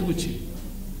they lived with you.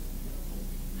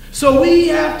 So we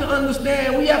have to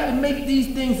understand, we have to make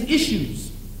these things issues.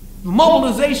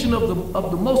 Mobilization of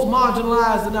the most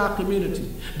marginalized in our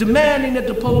community, demanding that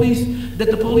the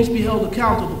police be held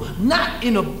accountable, not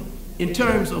in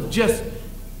terms of just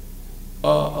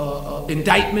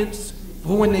indictments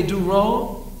for when they do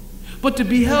wrong, but to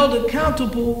be held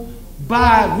accountable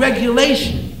by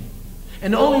regulation.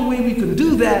 And the only way we can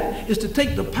do that is to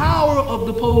take the power of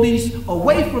the police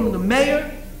away from the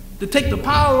mayor, to take the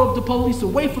power of the police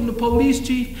away from the police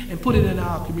chief and put it in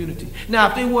our community. Now,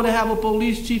 if they want to have a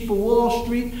police chief for Wall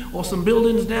Street or some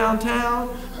buildings downtown,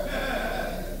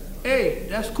 hey,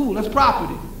 that's cool, that's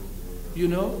property, you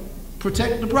know?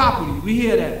 Protect the property, we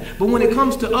hear that. But when it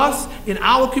comes to us, in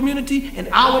our community, and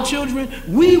our children,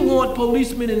 we want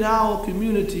policemen in our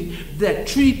community that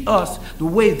treat us the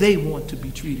way they want to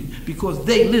be treated because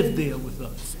they live there with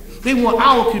us. They want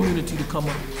our community to come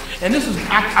up. And this is,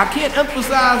 I can't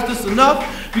emphasize this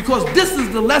enough because this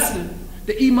is the lesson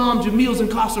that Imam Jamil's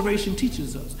incarceration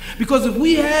teaches us. Because if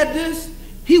we had this,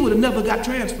 he would have never got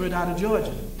transferred out of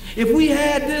Georgia. If we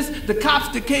had this, the cops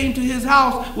that came to his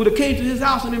house would have came to his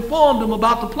house and informed him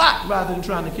about the plot rather than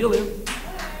trying to kill him.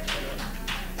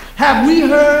 Have we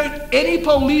heard any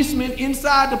policeman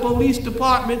inside the police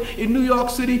department in New York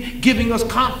City giving us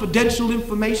confidential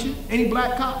information? Any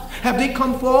black cops? Have they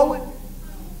come forward?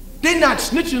 They're not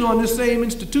snitching on this same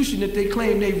institution that they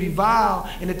claim they revile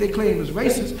and that they claim is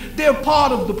racist. They're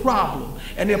part of the problem.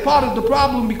 And they're part of the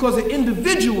problem because an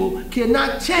individual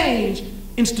cannot change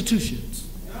institutions.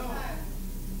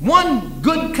 One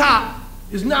good cop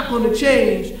is not going to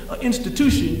change an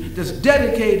institution that's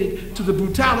dedicated to the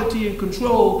brutality and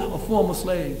control of former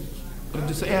slaves, or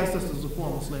the ancestors of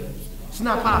former slaves. It's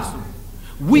not possible.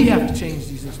 We have to change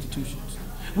these institutions.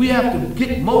 We have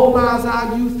to mobilize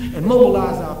our youth and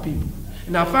mobilize our people.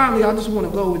 And now finally, I just want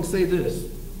to go and say this.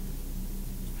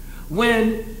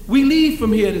 When we leave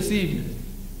from here this evening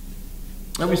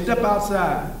and we step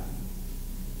outside,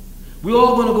 we're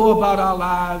all going to go about our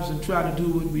lives and try to do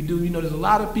what we do. You know, there's a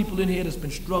lot of people in here that's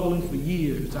been struggling for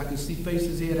years. I can see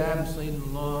faces here that I haven't seen in a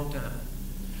long time.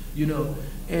 You know,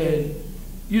 and,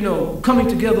 you know, coming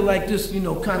together like this, you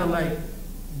know, kind of like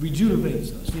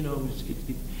rejuvenates us. You know,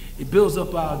 it builds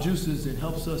up our juices and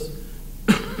helps us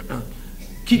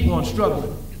keep on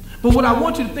struggling. But what I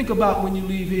want you to think about when you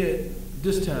leave here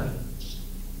this time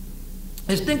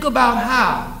is think about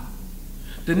how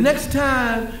the next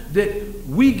time that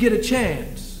we get a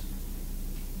chance,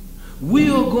 we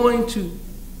are going to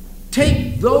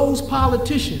take those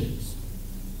politicians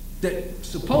that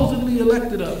supposedly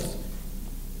elected us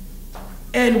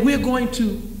and we're going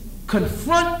to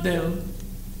confront them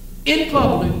in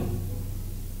public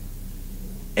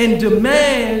and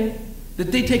demand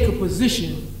that they take a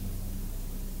position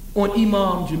on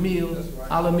Imam Jamil,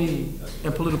 Al-Amin,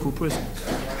 and political prisoners.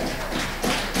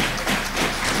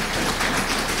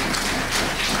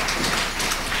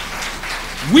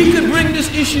 We could bring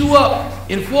this issue up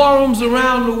in forums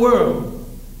around the world.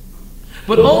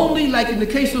 But only, like in the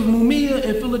case of Mumia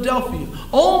in Philadelphia,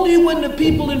 only when the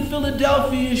people in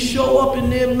Philadelphia show up in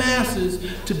their masses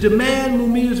to demand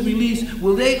Mumia's release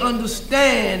will they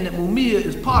understand that Mumia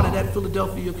is part of that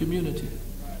Philadelphia community.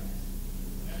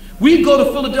 We go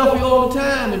to Philadelphia all the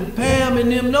time, and Pam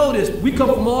and them know this. We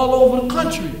come from all over the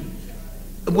country.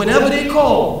 Whenever they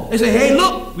call, they say, hey,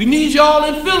 look, we need y'all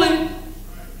in Philly.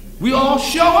 We all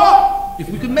show up. If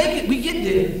we can make it, we get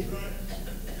there.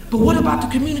 But what about the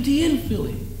community in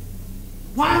Philly?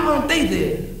 Why aren't they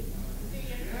there?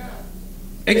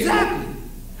 Exactly.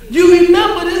 You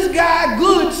remember this guy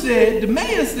Good said, the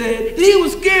mayor said, he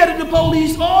was scared of the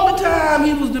police all the time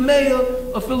he was the mayor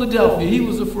of Philadelphia. He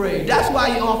was afraid. That's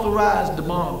why he authorized the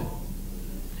bombing.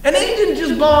 And they didn't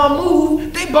just bomb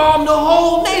Move, they bombed the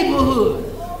whole neighborhood.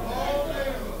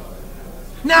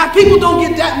 Now, if people don't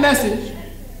get that message,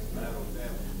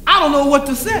 I don't know what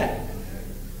to say.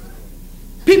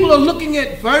 People are looking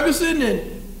at Ferguson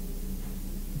and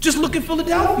just look at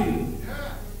Philadelphia.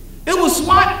 It was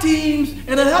SWAT teams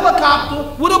and a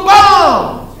helicopter with a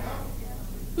bomb.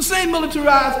 The same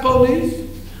militarized police.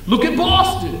 Look at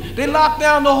Boston. They locked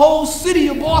down the whole city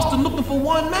of Boston looking for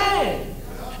one man.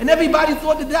 And everybody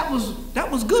thought that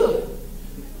was good.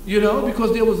 You know,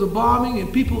 because there was a bombing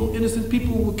and innocent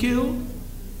people were killed.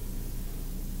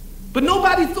 But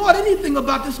nobody thought anything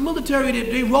about this military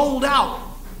that they rolled out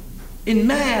in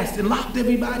mass and locked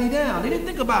everybody down. They didn't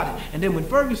think about it. And then when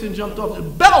Ferguson jumped off, the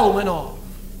bell went off.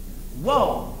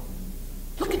 Whoa,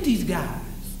 look at these guys.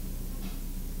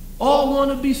 All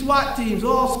want to be SWAT teams,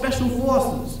 all special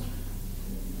forces.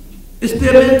 It's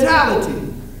their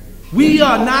mentality. We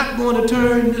are not going to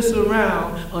turn this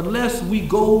around unless we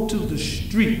go to the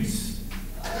streets.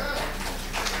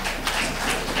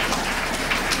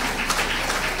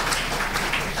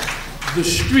 The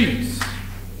streets.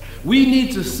 We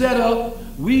need to set up,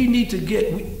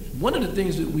 one of the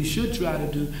things that we should try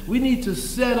to do, we need to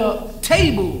set up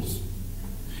tables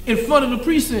in front of the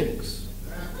precincts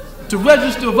to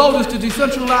register voters to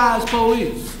decentralize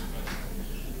police.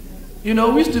 You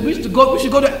know, we should go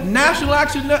to National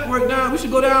Action Network down, we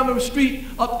should go down the street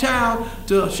uptown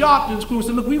to Sharpton's crew and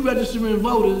say, look, we registering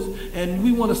voters and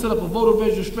we want to set up a voter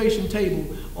registration table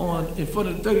in front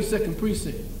of the 32nd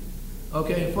precinct.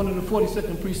 Okay, in front of the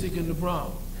 42nd precinct in the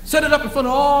Bronx. Set it up in front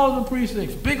of all the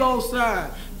precincts, big old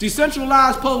sign,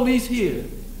 decentralized police here.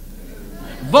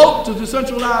 Vote to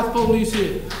decentralize police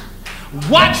here.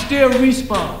 Watch their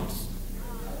response.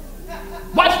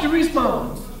 Watch the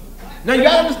response. Now you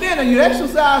gotta understand that you're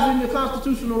exercising your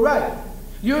constitutional right.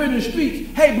 You're in the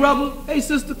streets. Hey brother, hey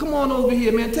sister, come on over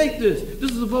here, man, take this.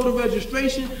 This is a voter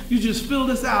registration. You just fill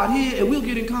this out here and we'll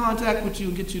get in contact with you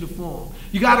and get you the form.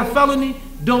 You got a felony?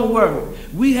 Don't worry.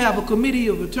 We have a committee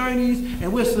of attorneys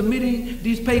and we're submitting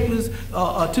these papers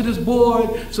to this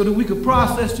board so that we can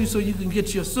process you so you can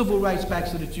get your civil rights back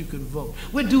so that you can vote.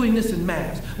 We're doing this in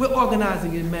mass. We're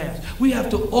organizing in mass. We have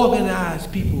to organize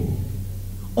people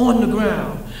on the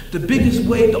ground. The biggest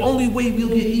way, the only way we'll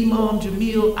get Imam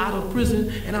Jamil out of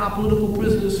prison and our political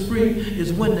prisoners free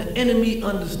is when the enemy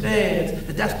understands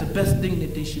that that's the best thing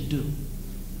that they should do.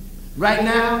 Right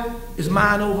now, it's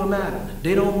mind over matter.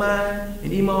 They don't mind,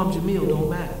 and Imam Jamil don't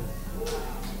matter.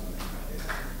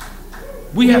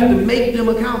 We have to make them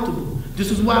accountable.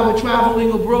 This is why we're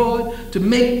traveling abroad, to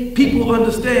make people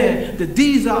understand that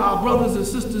these are our brothers and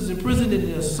sisters in prison and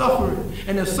they're suffering.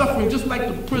 And they're suffering just like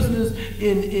the prisoners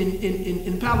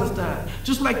in Palestine,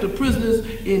 just like the prisoners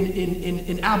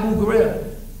in Abu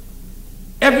Ghraib.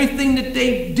 Everything that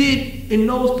they did in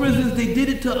those prisons, they did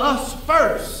it to us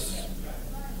first.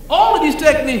 All of these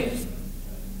techniques.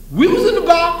 We was in the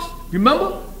box,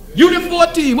 remember? Unit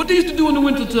 14, what they used to do in the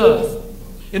winter to us?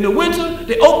 In the winter,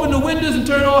 they open the windows and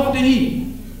turn off the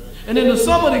heat. And in the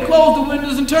summer, they close the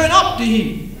windows and turn up the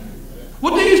heat.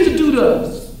 What they used to do to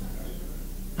us?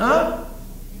 Huh?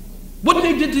 What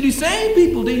they did to these same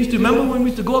people. They used to, remember when we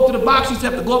used to go up to the box, you used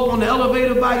to have to go up on the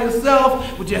elevator by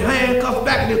yourself with your handcuffs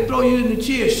back and they'd throw you in the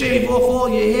chair, shave off all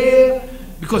your hair.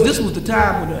 Because this was the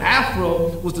time when the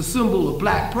afro was the symbol of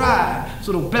black pride.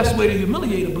 So the best way to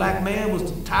humiliate a black man was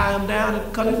to tie him down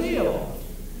and cut his hair off.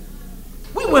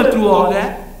 We went through all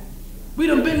that. We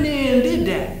done been there and did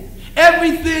that.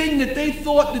 Everything that they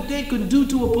thought that they could do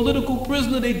to a political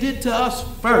prisoner, they did to us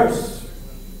first.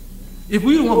 If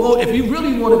you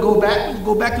really want to go back, let's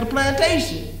go back to the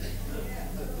plantation.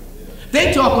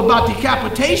 They talk about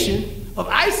decapitation of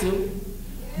ISIL.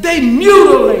 They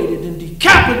mutilated and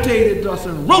decapitated us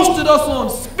and roasted us on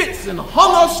spits and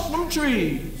hung us from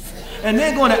trees. And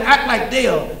they're going to act like they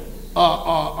are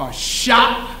are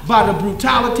shocked by the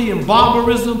brutality and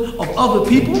barbarism of other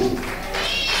people.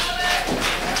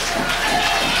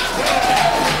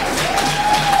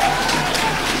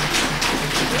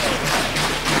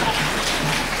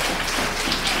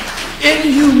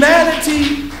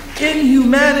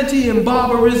 Inhumanity and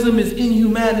barbarism is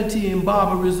inhumanity and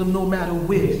barbarism no matter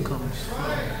where it comes from.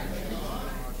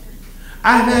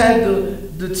 I've had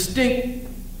the distinct,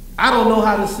 I don't know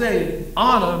how to say it,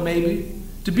 honor maybe,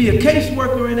 to be a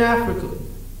caseworker in Africa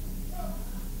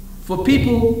for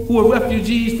people who are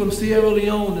refugees from Sierra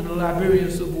Leone in the Liberian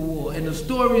Civil War. And the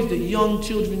stories that young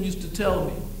children used to tell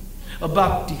me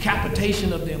about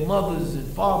decapitation of their mothers and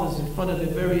fathers in front of their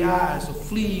very eyes, or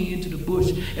fleeing into the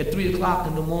bush at 3 o'clock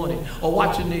in the morning, or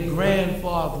watching their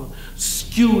grandfather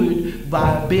skewered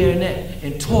by a bayonet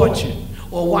and tortured,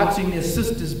 or watching their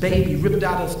sister's baby ripped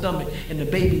out her stomach and the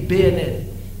baby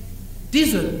bayoneted.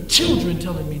 These are children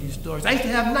telling me these stories. I used to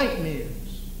have nightmares.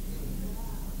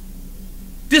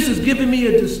 This has given me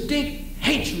a distinct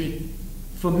hatred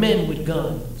for men with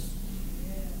guns,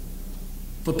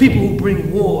 for people who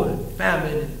bring war and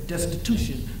famine and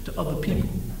destitution to other people.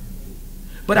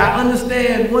 But I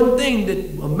understand one thing,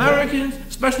 that Americans,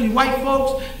 especially white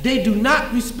folks, they do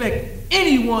not respect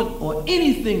anyone or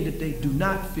anything that they do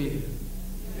not fear.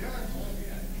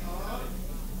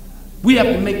 We have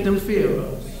to make them fear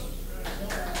us.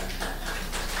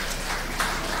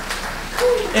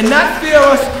 And not fear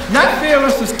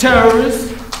us as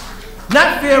terrorists,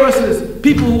 not fear us as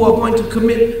people who are going to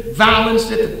commit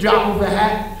violence at the drop of a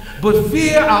hat, but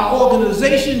fear our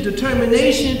organization,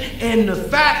 determination, and the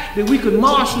fact that we could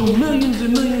marshal millions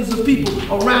and millions of people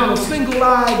around a single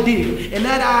idea. And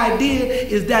that idea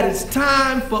is that it's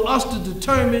time for us to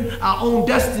determine our own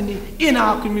destiny in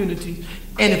our communities.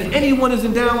 And if anyone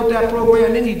isn't down with that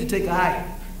program, they need to take a hike.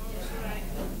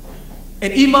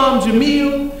 And Imam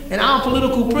Jamil and our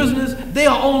political prisoners, they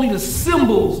are only the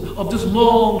symbols of this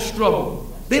long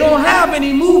struggle. They don't have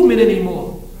any movement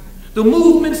anymore. The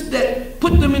movements that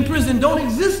put them in prison don't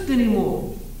exist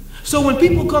anymore. So when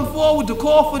people come forward to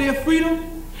call for their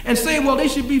freedom and say, well, they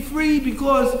should be free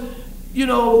because, you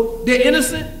know, they're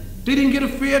innocent, they didn't get a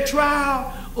fair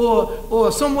trial,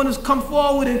 or someone has come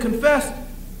forward and confessed,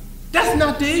 that's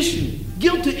not the issue.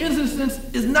 Guilt to innocence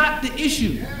is not the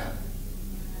issue.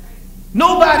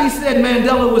 Nobody said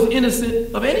Mandela was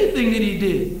innocent of anything that he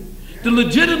did. The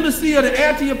legitimacy of the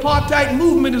anti-apartheid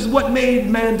movement is what made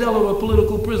Mandela a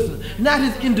political prisoner, not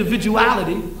his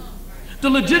individuality. The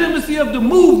legitimacy of the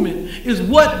movement is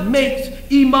what makes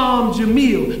Imam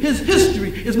Jamil, his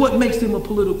history is what makes him a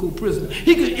political prisoner.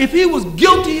 If he was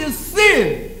guilty as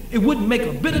sin, it wouldn't make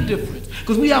a bit of difference,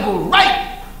 because we have a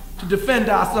right to defend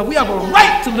ourselves. We have a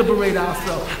right to liberate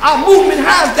ourselves. Our movement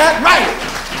has that right.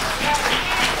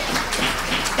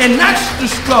 And that's the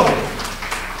struggle.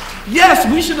 Yes,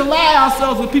 we should ally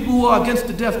ourselves with people who are against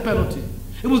the death penalty.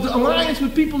 It was the alliance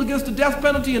with people against the death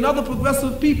penalty and other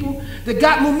progressive people that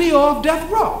got Mumia off death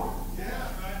row.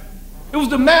 It was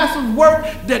the massive work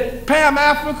that Pam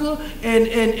Africa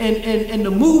and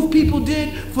the MOVE people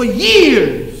did for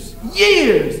years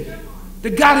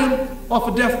that got him off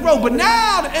of death row. But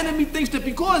now the enemy thinks that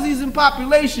because he's in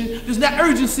population, that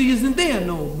urgency isn't there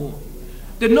no more.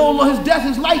 That no longer his death,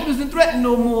 his life isn't threatened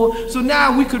no more, so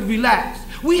now we could relax.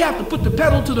 We have to put the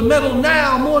pedal to the metal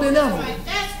now more than ever.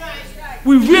 That's right.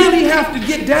 We really have to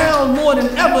get down more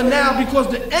than ever now, because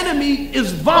the enemy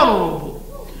is vulnerable.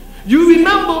 You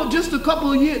remember just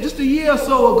a year or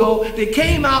so ago, they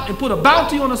came out and put a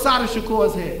bounty on Assata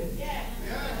Shakur's head.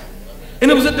 And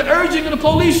it was at the urging of the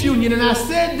police union, and I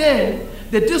said then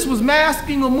that this was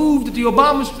masking a move that the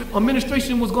Obama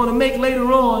administration was going to make later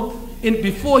on,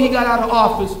 before he got out of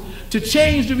office, to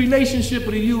change the relationship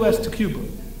of the U.S. to Cuba.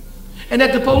 And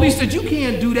that the police said you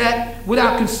can't do that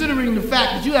without considering the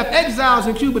fact that you have exiles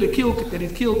in Cuba that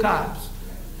have killed cops.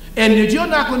 And that you're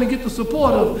not going to get the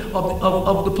support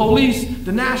of the police,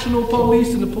 the national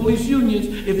police and the police unions,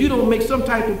 if you don't make some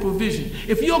type of provision.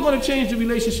 If you're going to change the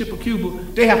relationship with Cuba,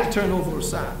 they have to turn over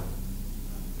Assad.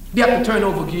 They have to turn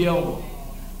over Guillermo.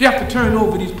 They have to turn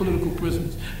over these political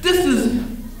prisoners. This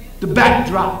is the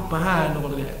backdrop behind all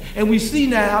of that. And we see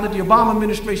now that the Obama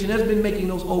administration has been making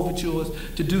those overtures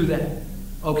to do that,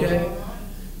 okay?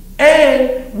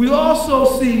 And we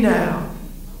also see now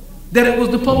that it was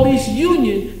the police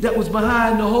union that was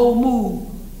behind the whole move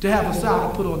to have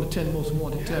Assad put on the 10 most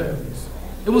wanted terrorists.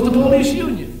 It was the police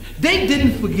union. They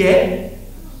didn't forget.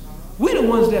 We're the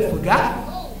ones that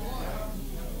forgot.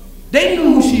 They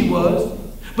knew who she was.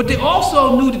 But they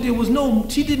also knew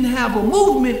that she didn't have a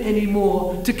movement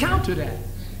anymore to counter that.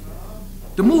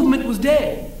 The movement was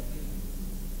dead.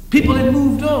 People had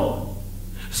moved on.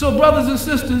 So brothers and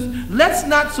sisters, let's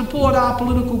not support our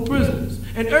political prisoners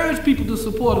and urge people to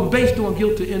support them based on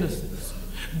guilt or innocence,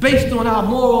 based on our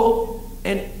moral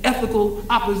and ethical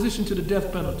opposition to the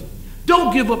death penalty.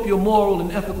 Don't give up your moral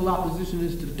and ethical opposition to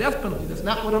the death penalty. That's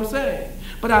not what I'm saying.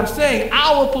 But I'm saying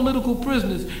our political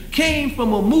prisoners came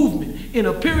from a movement in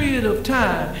a period of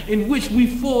time in which we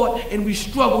fought and we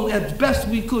struggled as best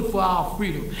we could for our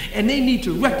freedom. And they need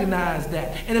to recognize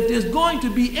that. And if there's going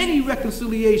to be any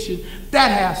reconciliation, that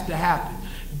has to happen.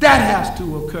 That has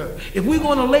to occur. If we're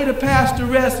going to lay the past to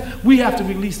rest, we have to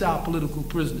release our political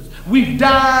prisoners. We've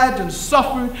died and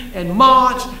suffered and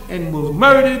marched and were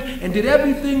murdered and did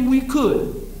everything we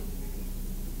could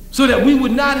so that we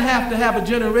would not have to have a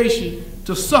generation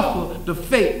to suffer the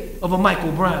fate of a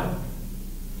Michael Brown.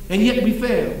 And yet we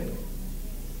failed.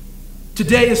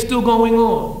 Today is still going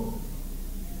on.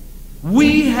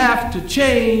 We have to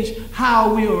change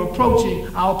how we are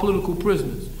approaching our political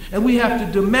prisoners. And we have to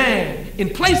demand, in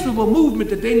place of a movement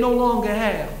that they no longer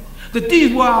have, that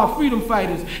these were our freedom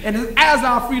fighters. And as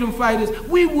our freedom fighters,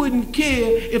 we wouldn't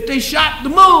care if they shot the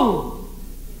moon.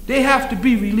 They have to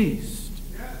be released.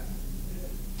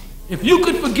 If you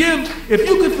could forgive,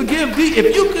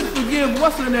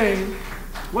 what's her name?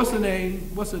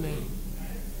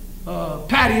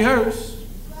 Patty Hearst.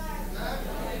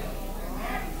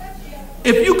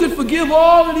 If you could forgive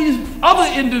all of these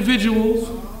other individuals,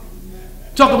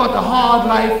 talk about the hard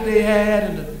life they had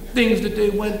and the things that they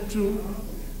went through,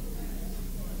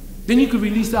 then you could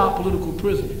release our political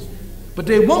prisoners. But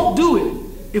they won't do it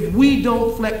if we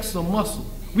don't flex some muscle.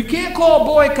 We can't call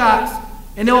boycotts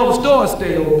and all the stores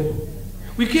stay open.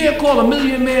 We can't call a 1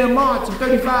 million man march and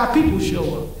 35 people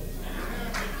show up.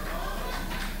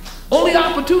 Only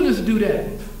opportunists do that.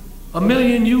 1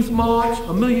 million youth march,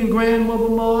 1 million grandmother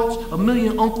march, 1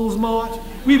 million uncles march.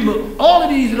 All of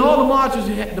these and all the marches,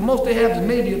 the most they have is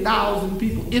maybe 1,000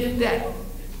 people, if that.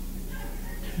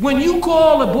 When you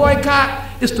call a boycott,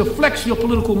 it's to flex your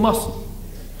political muscle.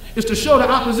 It's to show the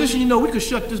opposition, you know, we could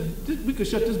shut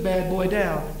this bad boy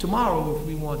down tomorrow if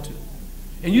we want to.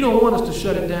 And you don't want us to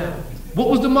shut it down. What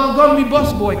was the Montgomery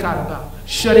bus boycott about?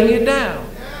 Shutting it down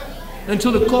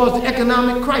until it caused the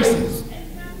economic crisis.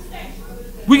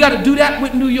 We got to do that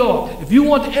with New York. If you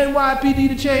want the NYPD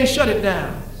to change, shut it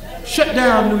down. Shut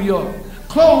down New York.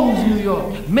 Close New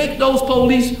York. Make those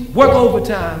police work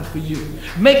overtime for you.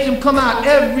 Make them come out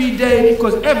every day,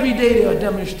 because every day there are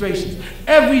demonstrations.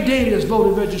 Every day there's voter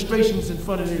registrations in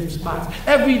front of their spots.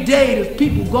 Every day there's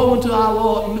people going to our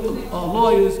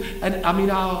lawyers, and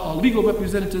our legal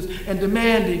representatives, and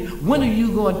demanding, when are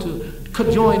you going to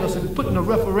join us in putting a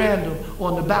referendum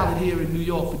on the ballot here in New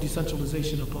York for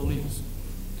decentralization of police?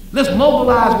 Let's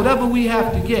mobilize whatever we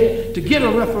have to get a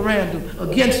referendum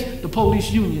against the police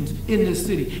unions in this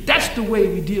city. That's the way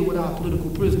we deal with our political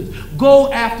prisoners. Go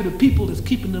after the people that's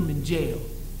keeping them in jail.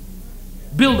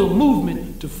 Build a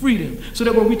movement to free them, so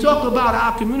that when we talk about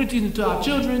our communities and to our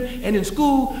children and in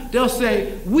school, they'll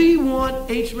say, we want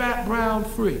H. Rap Brown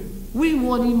free. We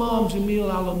want Imam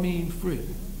Jamil Al-Amin free.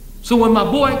 So when my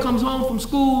boy comes home from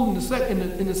school in the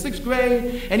 6th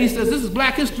grade and he says, this is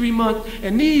Black History Month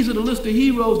and these are the list of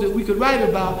heroes that we could write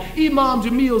about, Imam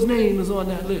Jamil's name is on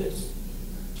that list.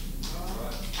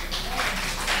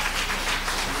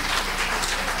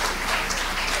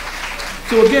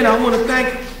 So again, I want to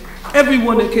thank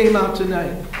everyone that came out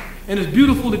tonight. And it's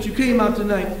beautiful that you came out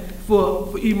tonight for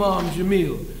Imam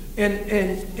Jamil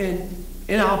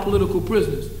and our political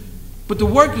prisoners. But the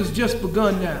work has just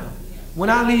begun now. When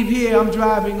I leave here, I'm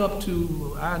driving up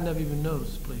to, I never even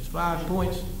noticed this place, 5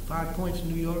 Points,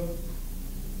 New York,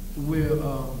 where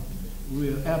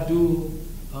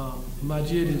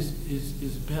Abdur-Rashid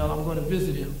is held. I'm going to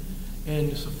visit him,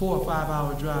 and it's a 4 or 5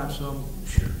 hour drive, so I'm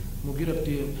going to get up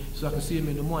there so I can see him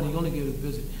in the morning. He only gave a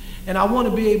visit. And I want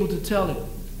to be able to tell him,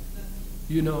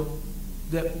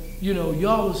 that,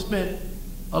 y'all have spent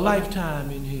a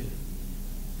lifetime in here.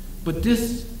 But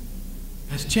this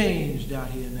has changed out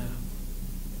here now.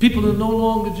 People are no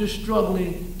longer just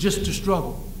struggling just to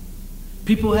struggle.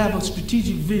 People have a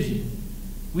strategic vision.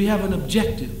 We have an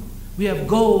objective. We have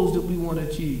goals that we want to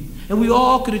achieve. And we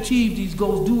all could achieve these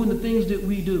goals doing the things that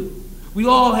we do. We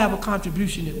all have a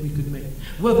contribution that we could make.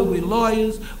 Whether we're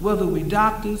lawyers, whether we're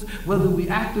doctors, whether we're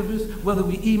activists, whether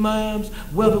we're imams,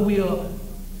 whether we are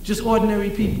just ordinary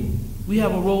people. We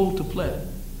have a role to play.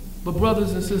 But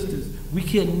brothers and sisters, we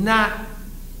cannot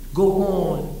go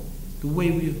on the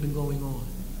way we have been going on.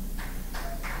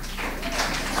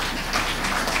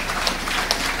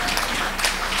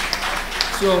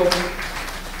 So,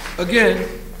 again,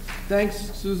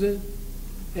 thanks, Susan,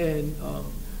 and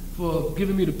for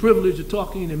giving me the privilege of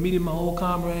talking and meeting my old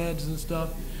comrades and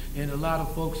stuff. and a lot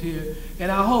of folks here.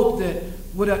 And I hope that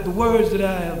the words that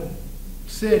I have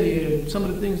said here, and some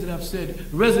of the things that I've said,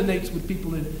 resonates with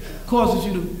people and causes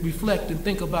you to reflect and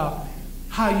think about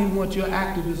how you want your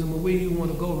activism or where you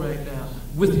want to go right now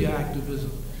with your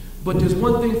activism. But there's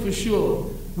one thing for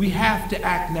sure, we have to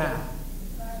act now.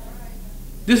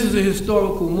 This is a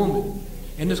historical moment,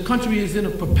 and this country is in a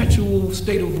perpetual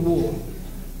state of war.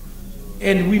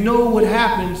 And we know what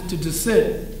happens to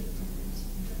dissent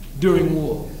during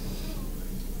war.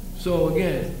 So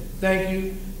again, thank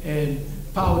you, and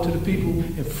power to the people,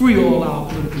 and free all our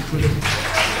political prisoners.